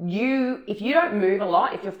 if you don't move a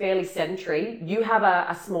lot, if you're fairly sedentary, you have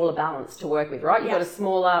a smaller balance to work with, right? You've got a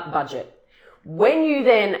smaller budget. When you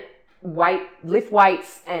then lift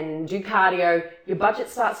weights and do cardio, your budget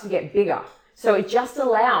starts to get bigger. So it just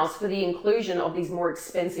allows for the inclusion of these more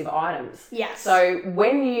expensive items. Yes. So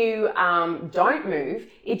when you don't move,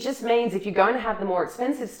 it just means if you're going to have the more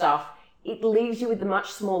expensive stuff, it leaves you with a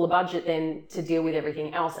much smaller budget then to deal with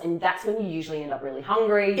everything else. And that's when you usually end up really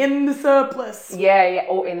hungry. In the surplus. Yeah,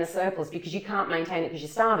 or in the surplus because you can't maintain it because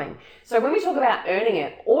you're starving. So when we talk about earning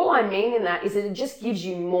it, all I mean in that is that it just gives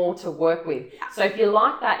you more to work with. So if you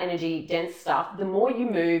like that energy dense stuff, the more you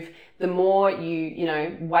move, the more you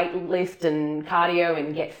weight lift and cardio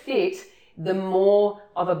and get fit, the more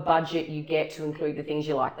of a budget you get to include the things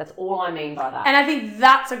you like. That's all I mean by that. And I think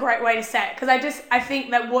that's a great way to say it, because I think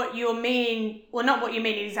that what you're meaning, well, not what you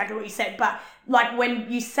mean exactly what you said, but like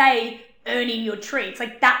when you say earning your treats,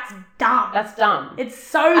 like that's dumb. That's dumb. It's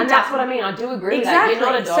so dumb. And that's what I mean. I do agree with that. You're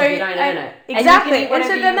not a dog, you don't earn it. Exactly. And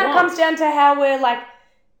so then that comes down to how we're like,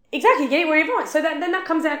 exactly, get it where you want. So then that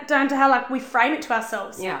comes down to how like we frame it to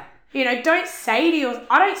ourselves. Yeah. I don't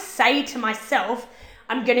say to myself,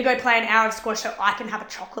 I'm going to go play an hour of squash so I can have a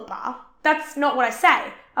chocolate bar. That's not what I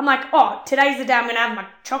say. I'm like, oh, today's the day I'm going to have my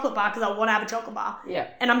chocolate bar because I want to have a chocolate bar. Yeah.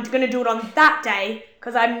 And I'm going to do it on that day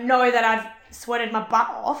because I know that I've sweated my butt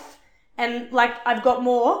off and like I've got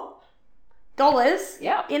more dollars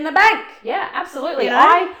in the bank. Yeah, absolutely.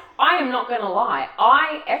 I am not going to lie.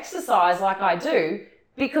 I exercise like I do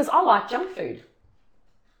because I like junk food.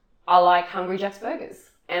 I like Hungry Jack's burgers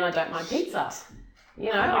and I don't mind pizza.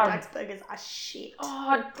 Hungry Jack's burgers are shit.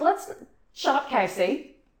 Oh, let's shut up,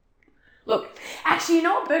 KFC. Look, actually, you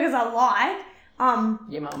know what burgers I like?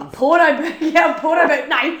 Your mum's. Porto burger.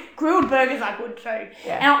 No, grilled burgers are good too.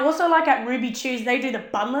 Yeah. And I also like at Ruby Chews, they do the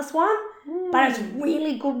bunless one, but it's a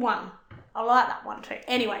really good one. I like that one too.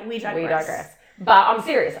 Anyway, we digress. But I'm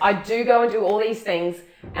serious. I do go and do all these things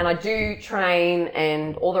and I do train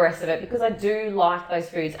and all the rest of it because I do like those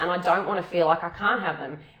foods and I don't want to feel like I can't have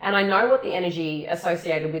them. And I know what the energy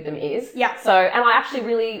associated with them is. Yeah. So, and I actually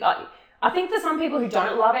really, I think for some people who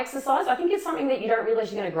don't love exercise, I think it's something that you don't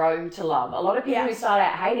realize you're going to grow to love. A lot of people who start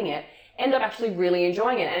out hating it end up actually really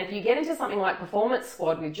enjoying it. And if you get into something like Performance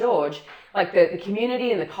Squad with George, like the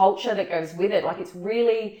community and the culture that goes with it, like it's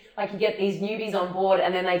really, like you get these newbies on board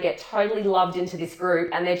and then they get totally loved into this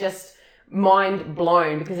group and they're just mind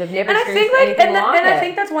blown because they've never experienced anything like it. And I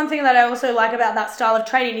think that's one thing that I also like about that style of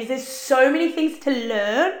training is there's so many things to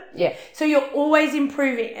learn. Yeah. So you're always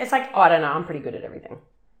improving. It's like... Oh, I don't know. I'm pretty good at everything.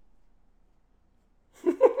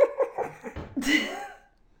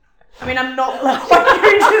 I mean, I'm not like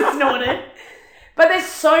you just snorted. But there's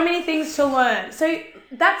so many things to learn. So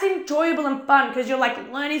that's enjoyable and fun because you're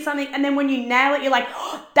like learning something and then when you nail it, you're like,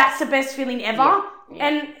 oh, that's the best feeling ever. Yeah.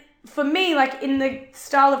 And for me, like in the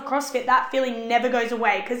style of CrossFit, that feeling never goes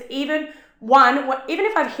away because even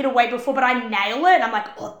if I've hit a weight before but I nail it, I'm like,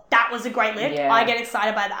 oh, that was a great lift. Yeah. I get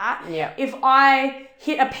excited by that. Yeah. If I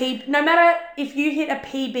hit a PB, no matter if you hit a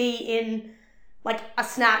PB in like a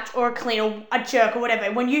snatch or a clean or a jerk or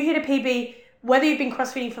whatever, when you hit a PB, whether you've been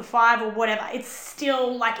CrossFitting for 5 or whatever, it's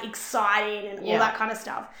still like exciting and all that kind of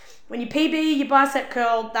stuff. When you PB, your bicep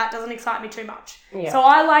curl, that doesn't excite me too much. Yeah. So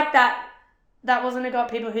I like that. That wasn't about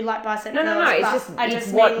people who like bicep curls. No. It's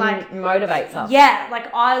what motivates us. Yeah,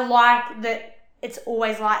 like I like that. It's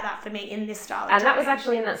always like that for me in this style. And that was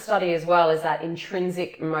actually in that study as well, is that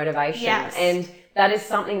intrinsic motivation. Yes. And that is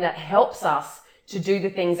something that helps us to do the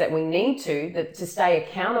things that we need to stay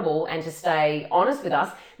accountable and to stay honest with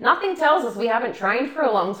us. Nothing tells us we haven't trained for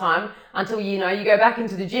a long time until, you go back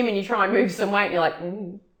into the gym and you try and move some weight and you're like,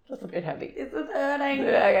 that's a bit heavy. It's hurting.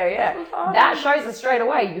 Yeah. That shows us straight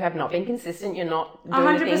away you have not been consistent, you're not doing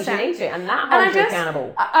 100%. The things you need to, and that holds you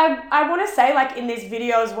accountable. I want to say, like, in this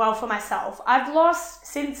video as well for myself, I've lost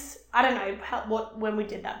since, I don't know, when we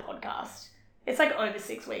did that podcast. It's like over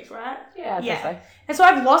 6 weeks, right? Yeah, I'd say so. And so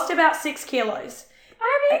I've lost about 6 kilos.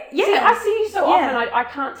 Yeah. See, I see you so often, I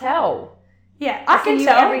can't tell. Yeah, I can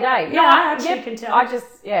tell every day. Yeah, I actually can tell.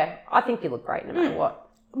 I think you look great no matter what.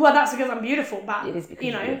 Well, that's because I'm beautiful, but It is because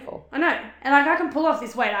you're beautiful. I know. And like I can pull off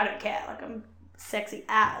this weight, I don't care. Like I'm sexy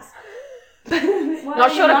as.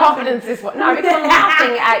 Not short of confidence is what. No, because I'm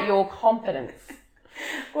laughing at your confidence.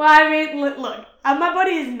 Well, I mean, look, my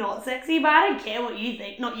body is not sexy, but I don't care what you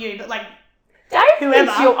think. Not you, but like Dave whoever.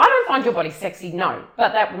 I don't find your body sexy, no.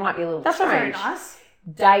 But that might be a little That's strange. not very nice.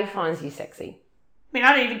 Dave finds you sexy. I mean,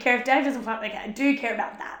 I don't even care if Dave doesn't find... Okay, I do care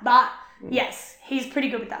about that. But, yes, he's pretty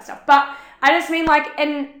good with that stuff. But I just mean, like...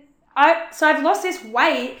 So I've lost this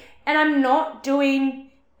weight, and I'm not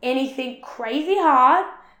doing anything crazy hard.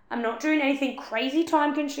 I'm not doing anything crazy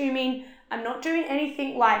time-consuming. I'm not doing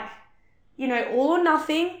anything like, all or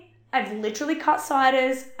nothing. I've literally cut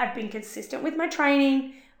ciders. I've been consistent with my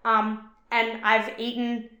training. And I've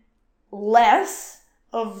eaten less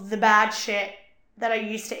of the bad shit that I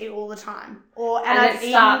used to eat all the time. And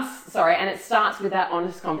it starts with that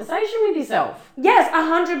honest conversation with yourself. Yes,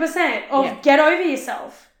 100% get over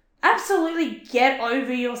yourself. Absolutely get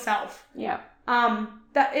over yourself. Yeah.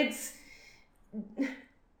 That it's...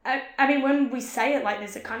 I mean, when we say it like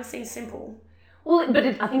this, it kind of seems simple. Well, but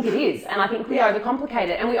I think it is. And I think we overcomplicate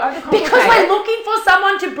it. And we overcomplicate it. Because we're looking for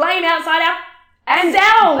someone to blame outside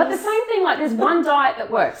ourselves. But the same thing, like there's one diet that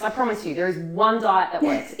works. I promise you, there is one diet that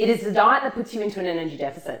works. It is the diet that puts you into an energy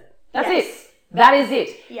deficit. That's it. That is it.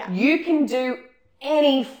 Yeah. You can do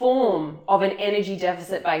any form of an energy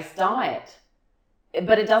deficit-based diet.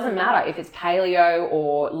 But it doesn't matter if it's paleo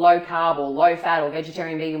or low carb or low fat or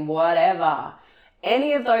vegetarian, vegan, whatever.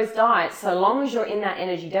 Any of those diets, so long as you're in that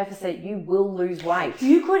energy deficit, you will lose weight.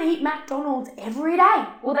 You could eat McDonald's every day.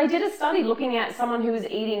 Well, they did a study looking at someone who was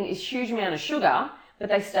eating a huge amount of sugar, but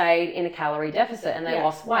they stayed in a calorie deficit and they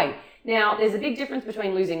lost weight. Now, there's a big difference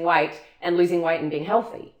between losing weight and being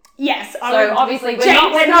healthy. Yes. So obviously we're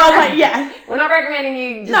not recommending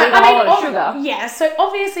you just eat a whole lot of sugar. Yeah, so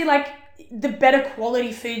obviously the better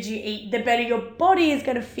quality foods you eat, the better your body is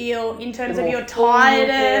going to feel in terms of your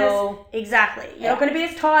tiredness. Exactly. You're not going to be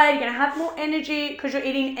as tired. You're going to have more energy because you're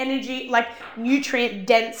eating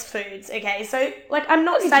nutrient-dense foods, okay? So, I'm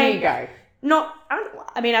not saying... Where did you go?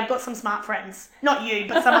 I've got some smart friends. Not you,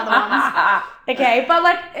 but some other ones. Okay, but,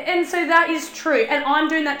 and so that is true. And I'm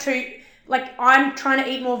doing that too. I'm trying to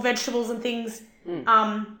eat more vegetables and things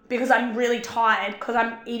because I'm really tired because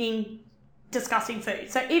I'm eating... disgusting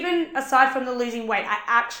food. So even aside from the losing weight, I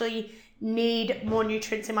actually need more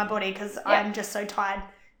nutrients in my body because I'm just so tired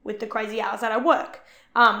with the crazy hours that I work.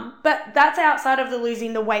 But that's outside of the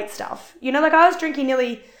losing the weight stuff. I was drinking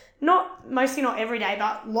mostly not every day,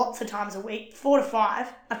 but lots of times a week, 4 to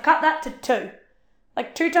 5. I've cut that to 2.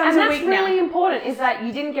 2 times a week now. And that's really important is that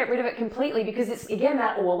you didn't get rid of it completely because it's, again,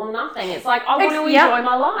 that all or nothing. It's I want to enjoy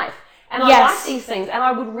my life. And I like these things. And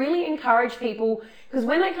I would really encourage people... Because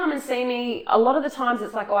when they come and see me, a lot of the times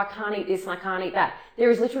it's I can't eat this and I can't eat that. There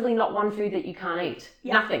is literally not one food that you can't eat.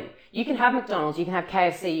 Yeah. Nothing. You can have McDonald's, you can have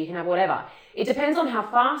KFC, you can have whatever. It depends on how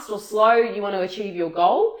fast or slow you want to achieve your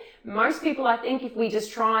goal. Most people, I think, if we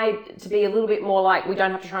just try to be a little bit more we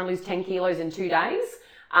don't have to try and lose 10 kilos in 2 days,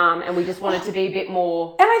 and we just want it to be a bit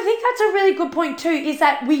more... And I think that's a really good point too, is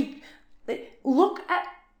that we look at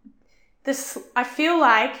this, I feel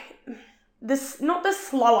like... not the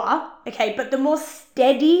slower, okay, but the more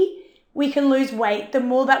steady we can lose weight, the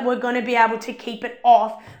more that we're going to be able to keep it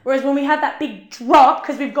off. Whereas when we have that big drop,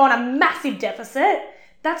 because we've gone a massive deficit,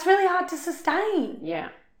 that's really hard to sustain. Yeah.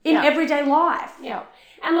 In everyday life. Yeah.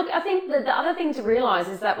 And look, I think the other thing to realise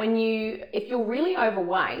is that if you're really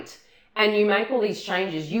overweight and you make all these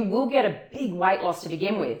changes, you will get a big weight loss to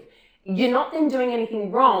begin with. You're not then doing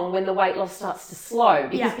anything wrong when the weight loss starts to slow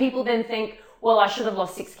because people then think, well, I should have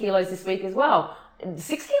lost 6 kilos this week as well.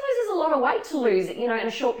 6 kilos is a lot of weight to lose, in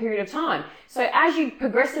a short period of time. So as you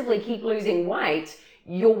progressively keep losing weight,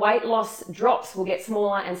 your weight loss drops will get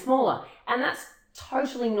smaller and smaller. And that's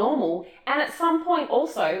totally normal. And at some point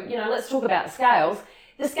also, let's talk about the scales.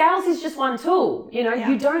 The scales is just one tool. You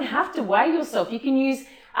don't have to weigh yourself. You can use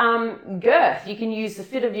girth. You can use the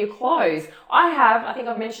fit of your clothes. I think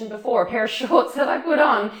I've mentioned before, a pair of shorts that I put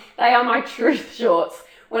on. They are my truth shorts.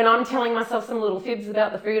 When I'm telling myself some little fibs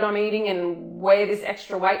about the food I'm eating and where this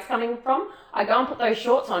extra weight's coming from, I go and put those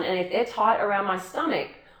shorts on, and if they're tight around my stomach,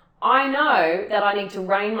 I know that I need to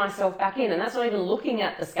rein myself back in, and that's not even looking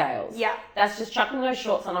at the scales. Yeah. That's just chucking those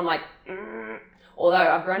shorts on. I'm like, Although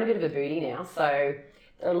I've grown a bit of a booty now, so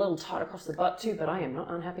they're a little tight across the butt too, but I am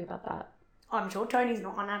not unhappy about that. I'm sure Tony's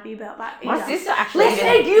not unhappy about that either. My sister actually...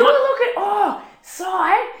 Listen, you were looking...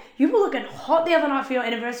 you were looking hot the other night for your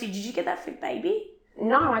anniversary. Did you get that fit baby?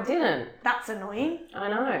 No, I didn't. That's annoying. I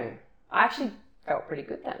know. I actually felt pretty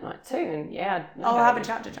good that night too, and yeah. I'll have a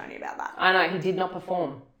chat to Tony about that. I know, he did not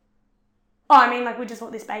perform. Oh, I mean, like, we just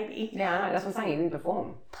want this baby. Yeah, I know. That's what I'm saying. He didn't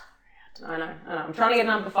perform. I know. I'm trying to get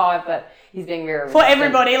number 5, but he's being very For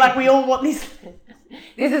everybody, like, we all want this.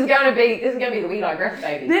 This is going to be the We Digress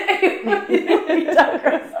baby. We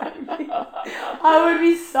Digress baby. I would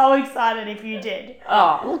be so excited if you did.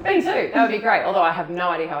 Oh, look, me too. That would be great. Although I have no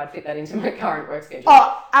idea how I'd fit that into my current work schedule.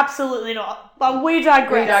 Oh, absolutely not. But we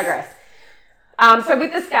digress. We digress. So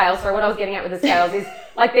with the scales, so what I was getting at with the scales is,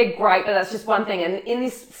 like, they're great, but that's just one thing. And in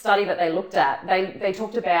this study that they looked at, they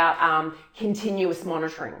talked about continuous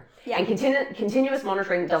monitoring. Yeah. And continuous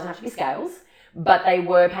monitoring doesn't have to be scales, but they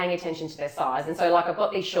were paying attention to their size. And so, like, I've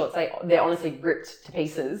got these shorts, they're honestly ripped to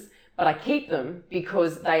pieces, but I keep them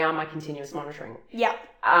because they are my continuous monitoring. Yeah.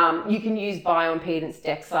 You can use bioimpedance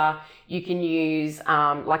DEXA, you can use,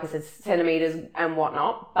 like I said, centimeters and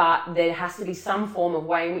whatnot, but there has to be some form of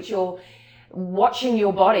way in which you're watching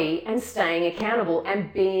your body and staying accountable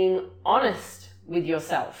and being honest with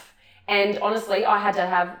yourself. And honestly, I had to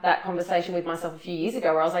have that conversation with myself a few years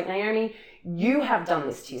ago where I was like, Naomi, you have done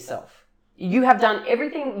this to yourself. You have done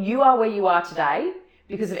everything. You are where you are today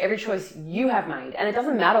because of every choice you have made. And it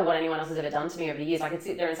doesn't matter what anyone else has ever done to me over the years. I could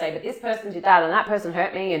sit there and say, but this person did that and that person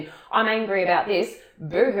hurt me and I'm angry about this.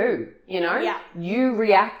 Boo-hoo, you know? Yeah. You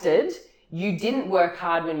reacted. You didn't work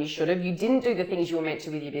hard when you should have. You didn't do the things you were meant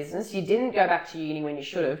to with your business. You didn't go back to uni when you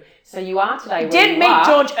should have. So you are today where you are. Didn't meet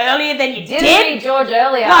George earlier than you did. Didn't meet George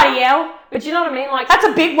earlier. Bloody hell. But you know what I mean? Like, that's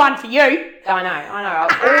a big one for you. I know.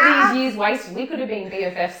 All these years wasted. We could have been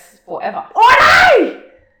BFFs forever. I know!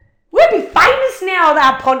 We'd be famous now with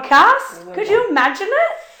our podcast. Could you imagine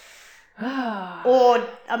it? Or,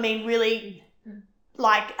 I mean, really...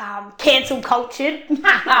 like cancel cultured. We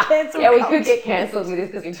could get cancelled with this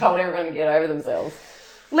because we told everyone to get over themselves.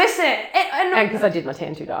 Listen, and because I did my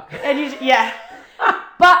tan too dark. Yeah.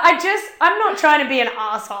 But I'm not trying to be an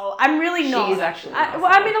asshole. I'm really not. She is actually.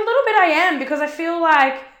 I mean, a little bit I am because I feel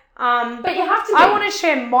like. But you have to. I want to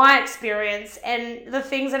share my experience and the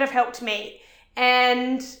things that have helped me,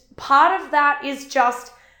 and part of that is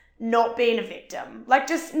just not being a victim, like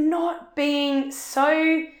just not being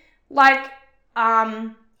so like.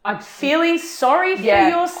 I'm feeling sorry for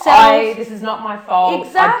yourself. This is not my fault.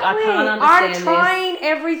 Exactly. I can't understand I'm trying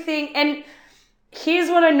everything. And here's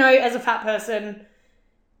what I know as a fat person.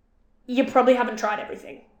 You probably haven't tried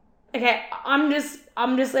everything. Okay, I'm just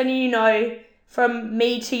letting you know from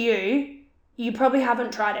me to you, you probably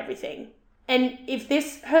haven't tried everything. And if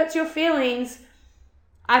this hurts your feelings,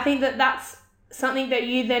 I think that that's something that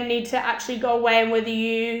you then need to actually go away, and whether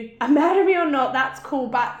you are mad at me or not, that's cool.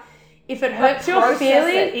 But if it hurts your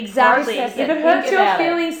feelings, exactly. If it hurts your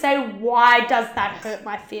feelings, say, why does that hurt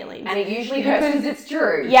my feelings? And it usually hurts because it's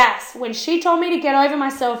true. Yes. When she told me to get over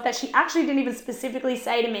myself, that she actually didn't even specifically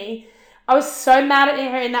say to me, I was so mad at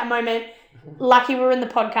her in that moment. Lucky we were in the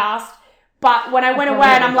podcast. But when I went away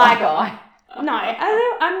and I'm like, no,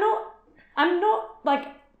 I'm not like,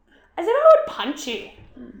 I said I would punch you.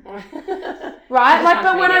 Right? Like,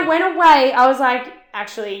 but when I went away, I was like,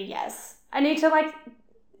 actually, yes. I need to like,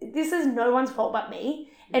 this is no one's fault but me,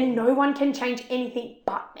 and no one can change anything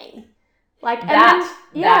but me. Like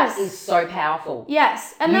that is so powerful.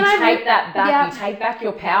 Yes. And then I take that back. Yeah. You take back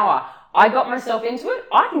your power. I got myself into it.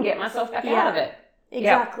 I can get myself back out of it.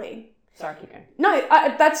 Exactly. Yep. Sorry, keep going. No,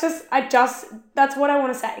 that's what I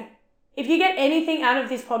want to say. If you get anything out of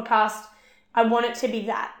this podcast, I want it to be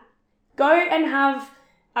that. Go and have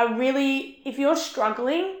if you're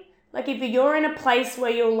struggling, like if you're in a place where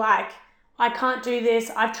you're like, I can't do this,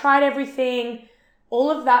 I've tried everything, all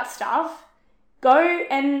of that stuff, go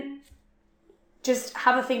and just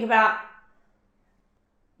have a think about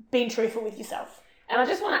being truthful with yourself. And I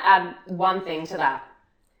just want to add one thing to that.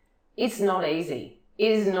 It's not easy.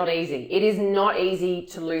 It is not easy. It is not easy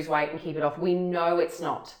to lose weight and keep it off. We know it's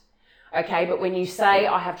not. Okay, but when you say,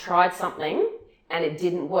 I have tried something and it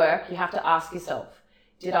didn't work, you have to ask yourself,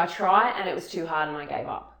 did I try and it was too hard and I gave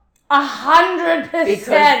up? 100%. Because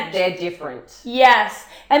they're different. Yes.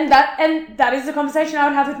 And that is the conversation I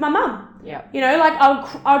would have with my mum. Yeah. You know, like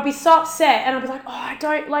I would be so upset and I'd be like,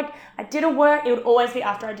 I did a work. It would always be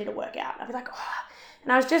after I did a workout. I'd be like,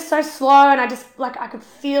 and I was just so slow and I just like, I could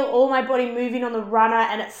feel all my body moving on the runner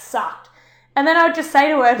and it sucked. And then I would just say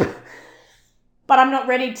to her, but I'm not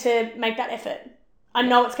ready to make that effort. I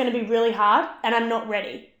know it's going to be really hard and I'm not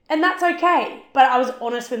ready. And that's okay. But I was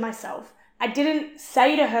honest with myself. I didn't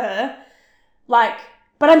say to her, like,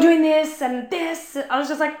 but I'm doing this and this. I was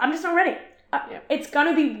just like, I'm just not ready. It's going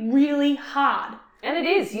to be really hard. And it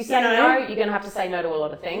is. You say no, you're going to have to say no to a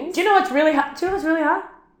lot of things. Do you know what's really hard?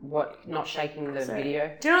 What? Not shaking the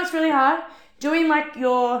video? Do you know what's really hard? Doing like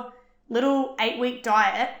your little 8-week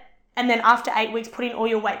diet and then after 8 weeks putting all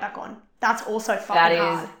your weight back on. that's also fucking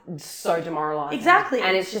hard. That is so demoralising. Exactly.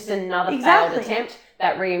 And it's just another failed attempt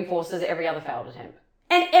that reinforces every other failed attempt.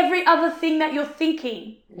 And every other thing that you're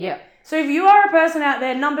thinking. Yeah. So if you are a person out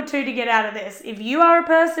there, number 2 to get out of this, if you are a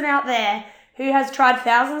person out there who has tried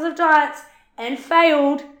thousands of diets and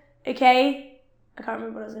failed, okay, I can't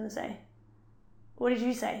remember what I was going to say. What did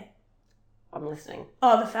you say? I'm listening.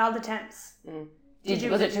 Oh, the failed attempts.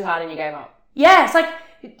 Was it too hard and you gave up? Yeah, it's like,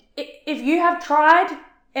 if you have tried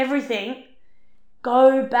everything,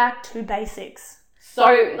 go back to basics.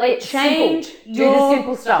 So, like, change simple. Do the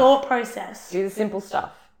simple stuff. Thought process. Do the simple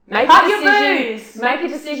stuff. Make a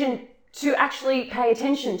decision to actually pay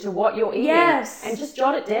attention to what you're eating. Yes. And just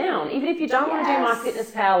jot it down. Even if you don't want to do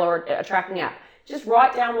MyFitnessPal or a tracking app, just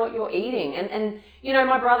write down what you're eating. And you know,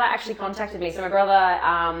 my brother actually contacted me. So my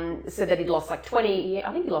brother said that he'd lost like 20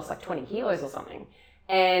 kilos or something.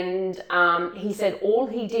 And he said all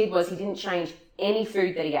he did was he didn't change any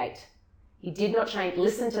food that he ate. He did not change.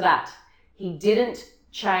 Listen to that. He didn't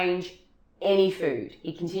change any food.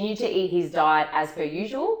 He continued to eat his diet as per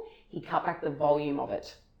usual. He cut back the volume of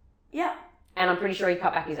it. Yeah. And I'm pretty sure he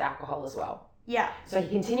cut back his alcohol as well. Yeah. So he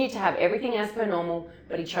continued to have everything as per normal,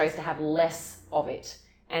 but he chose to have less of it.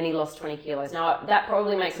 And he lost 20 kilos. Now, that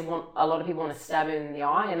probably makes a lot of people want to stab him in the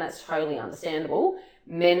eye, and that's totally understandable.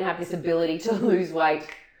 Men have this ability to lose weight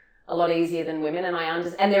a lot easier than women, and I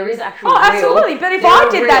understand. And there is actually absolutely. But if I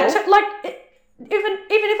did that, like, even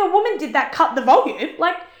if a woman did that, cut the volume,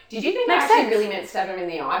 like, did you think I actually really meant stab him in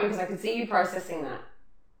the eye? Because I could see you processing that.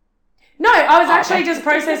 No, I was actually just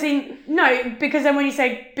processing. No, because then when you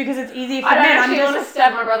say because it's easier for men, I don't want to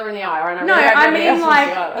stab my brother in the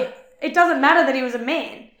eye. It doesn't matter that he was a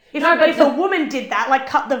man. If a woman did that, like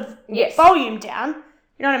cut the volume down,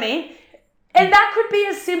 you know what I mean? And that could be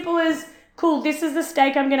as simple as, cool, this is the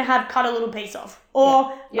steak I'm going to have, cut a little piece off.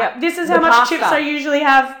 Or this is how much chips I usually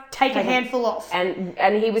have, take a handful off.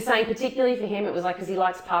 And he was saying particularly for him, it was like because he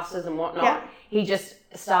likes pastas and whatnot, he just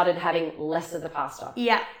started having less of the pasta.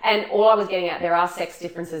 Yeah. And all I was getting at, there are sex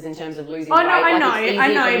differences in terms of losing I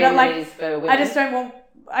weight. know, but like, for women.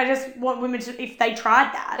 I just want women to, if they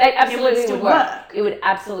tried that, they absolutely it would still work. It would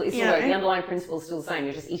absolutely still work. The underlying principle is still the same.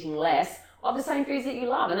 You're just eating less of the same foods that you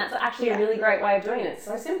love. And that's actually a really great way of doing it. It's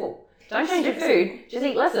so simple. Don't change your food, just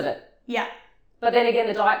eat less of it. Yeah. But then again,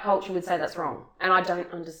 the diet culture would say that's wrong. And I don't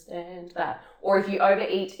understand that. Or if you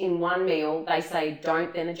overeat in one meal, they say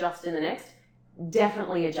don't then adjust in the next.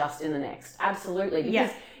 Definitely adjust in the next. Absolutely.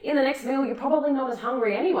 Because in the next meal, you're probably not as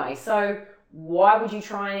hungry anyway. So why would you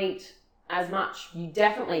try and eat as much? You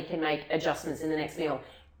definitely can make adjustments in the next meal.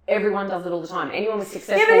 Everyone does it all the time. Anyone was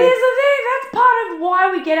successful. Yeah, but here's the thing. That's part of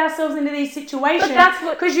why we get ourselves into these situations. But that's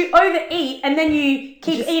because you overeat and then you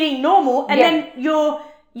keep eating normal, and then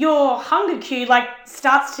your hunger cue like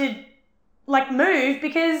starts to like move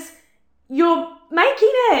because you're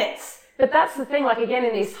making it. But that's the thing. Like again,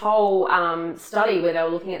 in this whole study where they were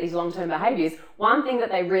looking at these long-term behaviours, one thing that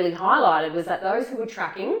they really highlighted was that those who were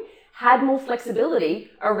tracking had more flexibility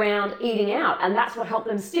around eating out, and that's what helped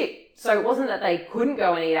them stick. So it wasn't that they couldn't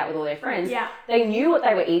go and eat out with all their friends. Yeah. They knew what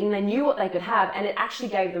they were eating, they knew what they could have, and it actually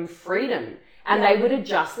gave them freedom. And they would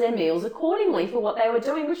adjust their meals accordingly for what they were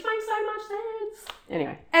doing, which makes so much sense.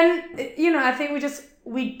 Anyway. And, you know, I think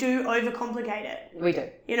we do overcomplicate it. We do.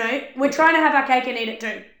 You know, we're trying to have our cake and eat it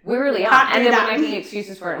too. We really are. And then we're making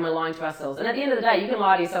excuses for it and we're lying to ourselves. And at the end of the day, you can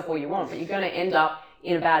lie to yourself all you want, but you're going to end up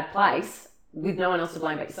in a bad place with no one else to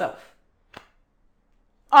blame but yourself.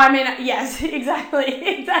 I mean, yes,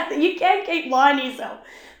 exactly. You can't keep lying to yourself,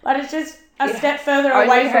 but it's just a step further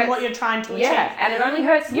away from what you're trying to achieve. Yeah, and it only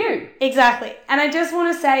hurts you. Exactly. And I just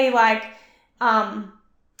want to say, like,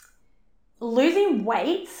 losing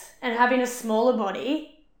weight and having a smaller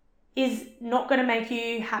body is not going to make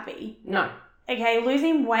you happy. No. Okay,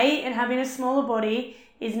 losing weight and having a smaller body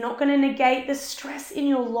is not going to negate the stress in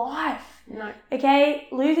your life. No. Okay,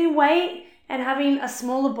 losing weight and having a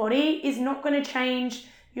smaller body is not going to change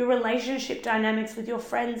your relationship dynamics with your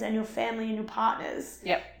friends and your family and your partners.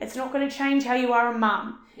 Yep. It's not going to change how you are a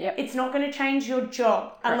mum. Yep. It's not going to change your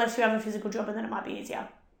job unless you have a physical job, and then it might be easier.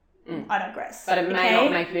 I digress. But it may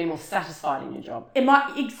not make you any more satisfied in your job. It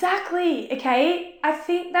might, exactly. Okay. I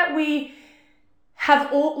think that we have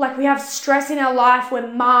we have stress in our life. We're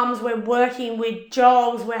mums, we're working, we're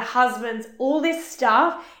jobs, we're husbands, all this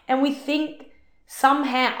stuff. And we think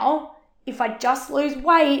somehow if I just lose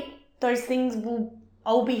weight, those things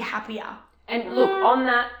I'll be happier. And look, on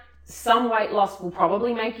that, some weight loss will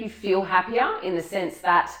probably make you feel happier in the sense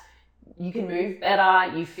that you can move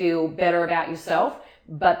better, you feel better about yourself,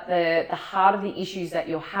 but the heart of the issues that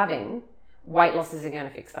you're having, weight loss isn't going to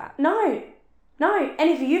fix that. No. And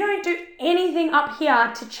if you don't do anything up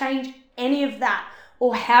here to change any of that,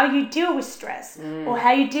 or how you deal with stress, or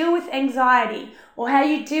how you deal with anxiety, or how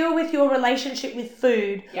you deal with your relationship with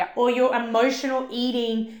food, or your emotional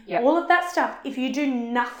eating, all of that stuff, if you do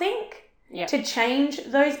nothing to change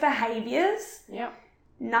those behaviors,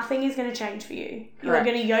 nothing is going to change for you. Correct. You are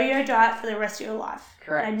going to yo-yo diet for the rest of your life.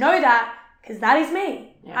 Correct. And I know that because that is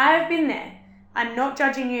me. I have been there. I'm not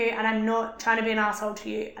judging you, and I'm not trying to be an asshole to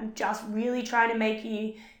you. I'm just really trying to make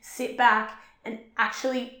you sit back and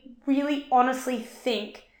actually really honestly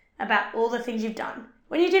think about all the things you've done.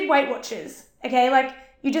 When you did Weight Watchers, okay, like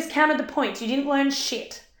you just counted the points. You didn't learn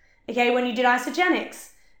shit. Okay, when you did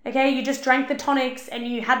isogenics, okay, you just drank the tonics and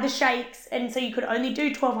you had the shakes, and so you could only do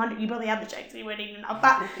 1,200. You probably had the shakes and you weren't eating enough,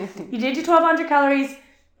 but you did your 1,200 calories,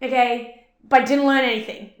 okay, but didn't learn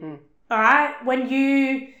anything. All right? When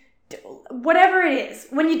you, whatever it is,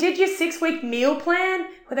 when you did your 6-week meal plan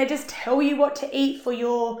where they just tell you what to eat for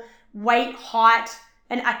your weight, height,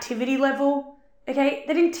 and activity level, okay,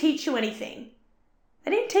 they didn't teach you anything.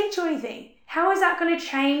 They didn't teach you anything. How is that going to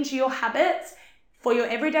change your habits for your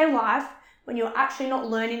everyday life when you're actually not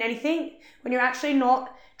learning anything, when you're actually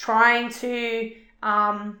not trying to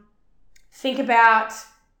think about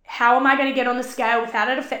how am I going to get on the scale without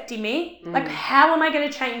it affecting me? Like, how am I going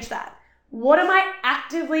to change that? What am I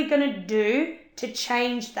actively going to do to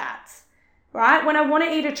change that? Right? When I want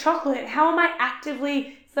to eat a chocolate, how am I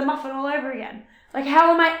actively, it's the muffin all over again. Like,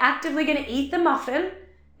 how am I actively going to eat the muffin,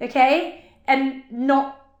 okay, and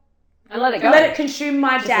not and let it go. Let it consume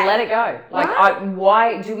my day. Just let it go. Like, right?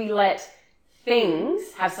 Why do we let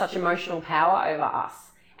things have such emotional power over us?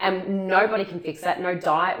 And nobody can fix that. No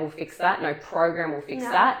diet will fix that. No program will fix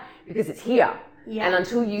that because it's here. Yeah. And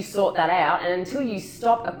until you sort that out, and until you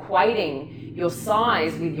stop equating your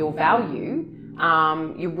size with your value,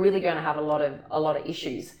 you're really going to have a lot of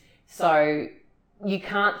issues. So you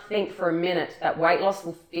can't think for a minute that weight loss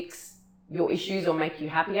will fix your issues or make you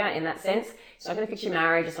happier in that sense. It's not going to fix your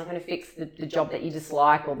marriage. It's not going to fix the job that you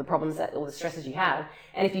dislike or the problems or the stresses you have.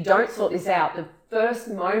 And if you don't sort this out, the first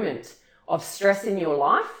moment of stress in your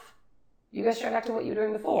life, you go straight back to what you were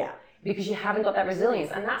doing before because you haven't got that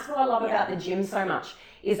resilience. And that's what I love about the gym so much,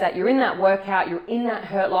 is that you're in that workout, you're in that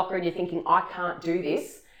hurt locker and you're thinking, I can't do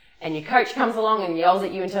this. And your coach comes along and yells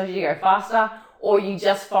at you and tells you to go faster. Or you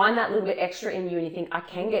just find that little bit extra in you and you think, I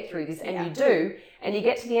can get through this. And you do. And you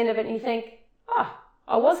get to the end of it and you think,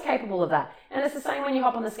 I was capable of that. And it's the same when you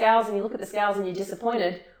hop on the scales and you look at the scales and you're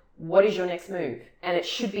disappointed. What is your next move? And it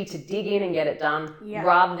should be to dig in and get it done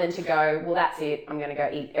rather than to go, well, that's it. I'm going to go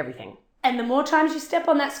eat everything. And the more times you step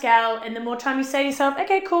on that scale and the more time you say to yourself,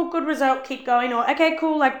 okay, cool, good result, keep going. Or, okay,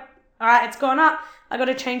 cool, like, all right, it's gone up. I got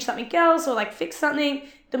to change something else or like fix something.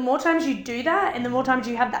 The more times you do that and the more times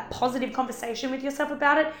you have that positive conversation with yourself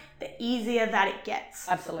about it, the easier that it gets.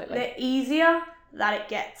 Absolutely. The easier that it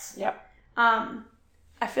gets. Yep.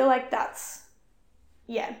 I feel like that's,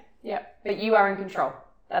 But you are in control.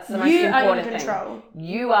 That's the most important thing. You are in control.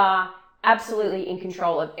 You are absolutely in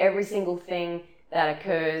control of every single thing that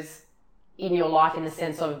occurs in your life in the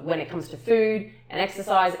sense of when it comes to food and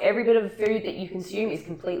exercise. Every bit of food that you consume is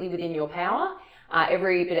completely within your power.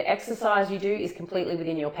 Every bit of exercise you do is completely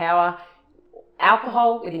within your power.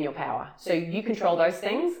 Alcohol, within your power. So you control those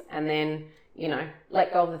things and then,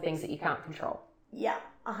 let go of the things that you can't control. Yeah,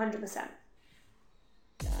 100%.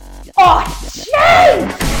 Oh, jeez!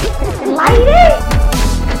 Lady!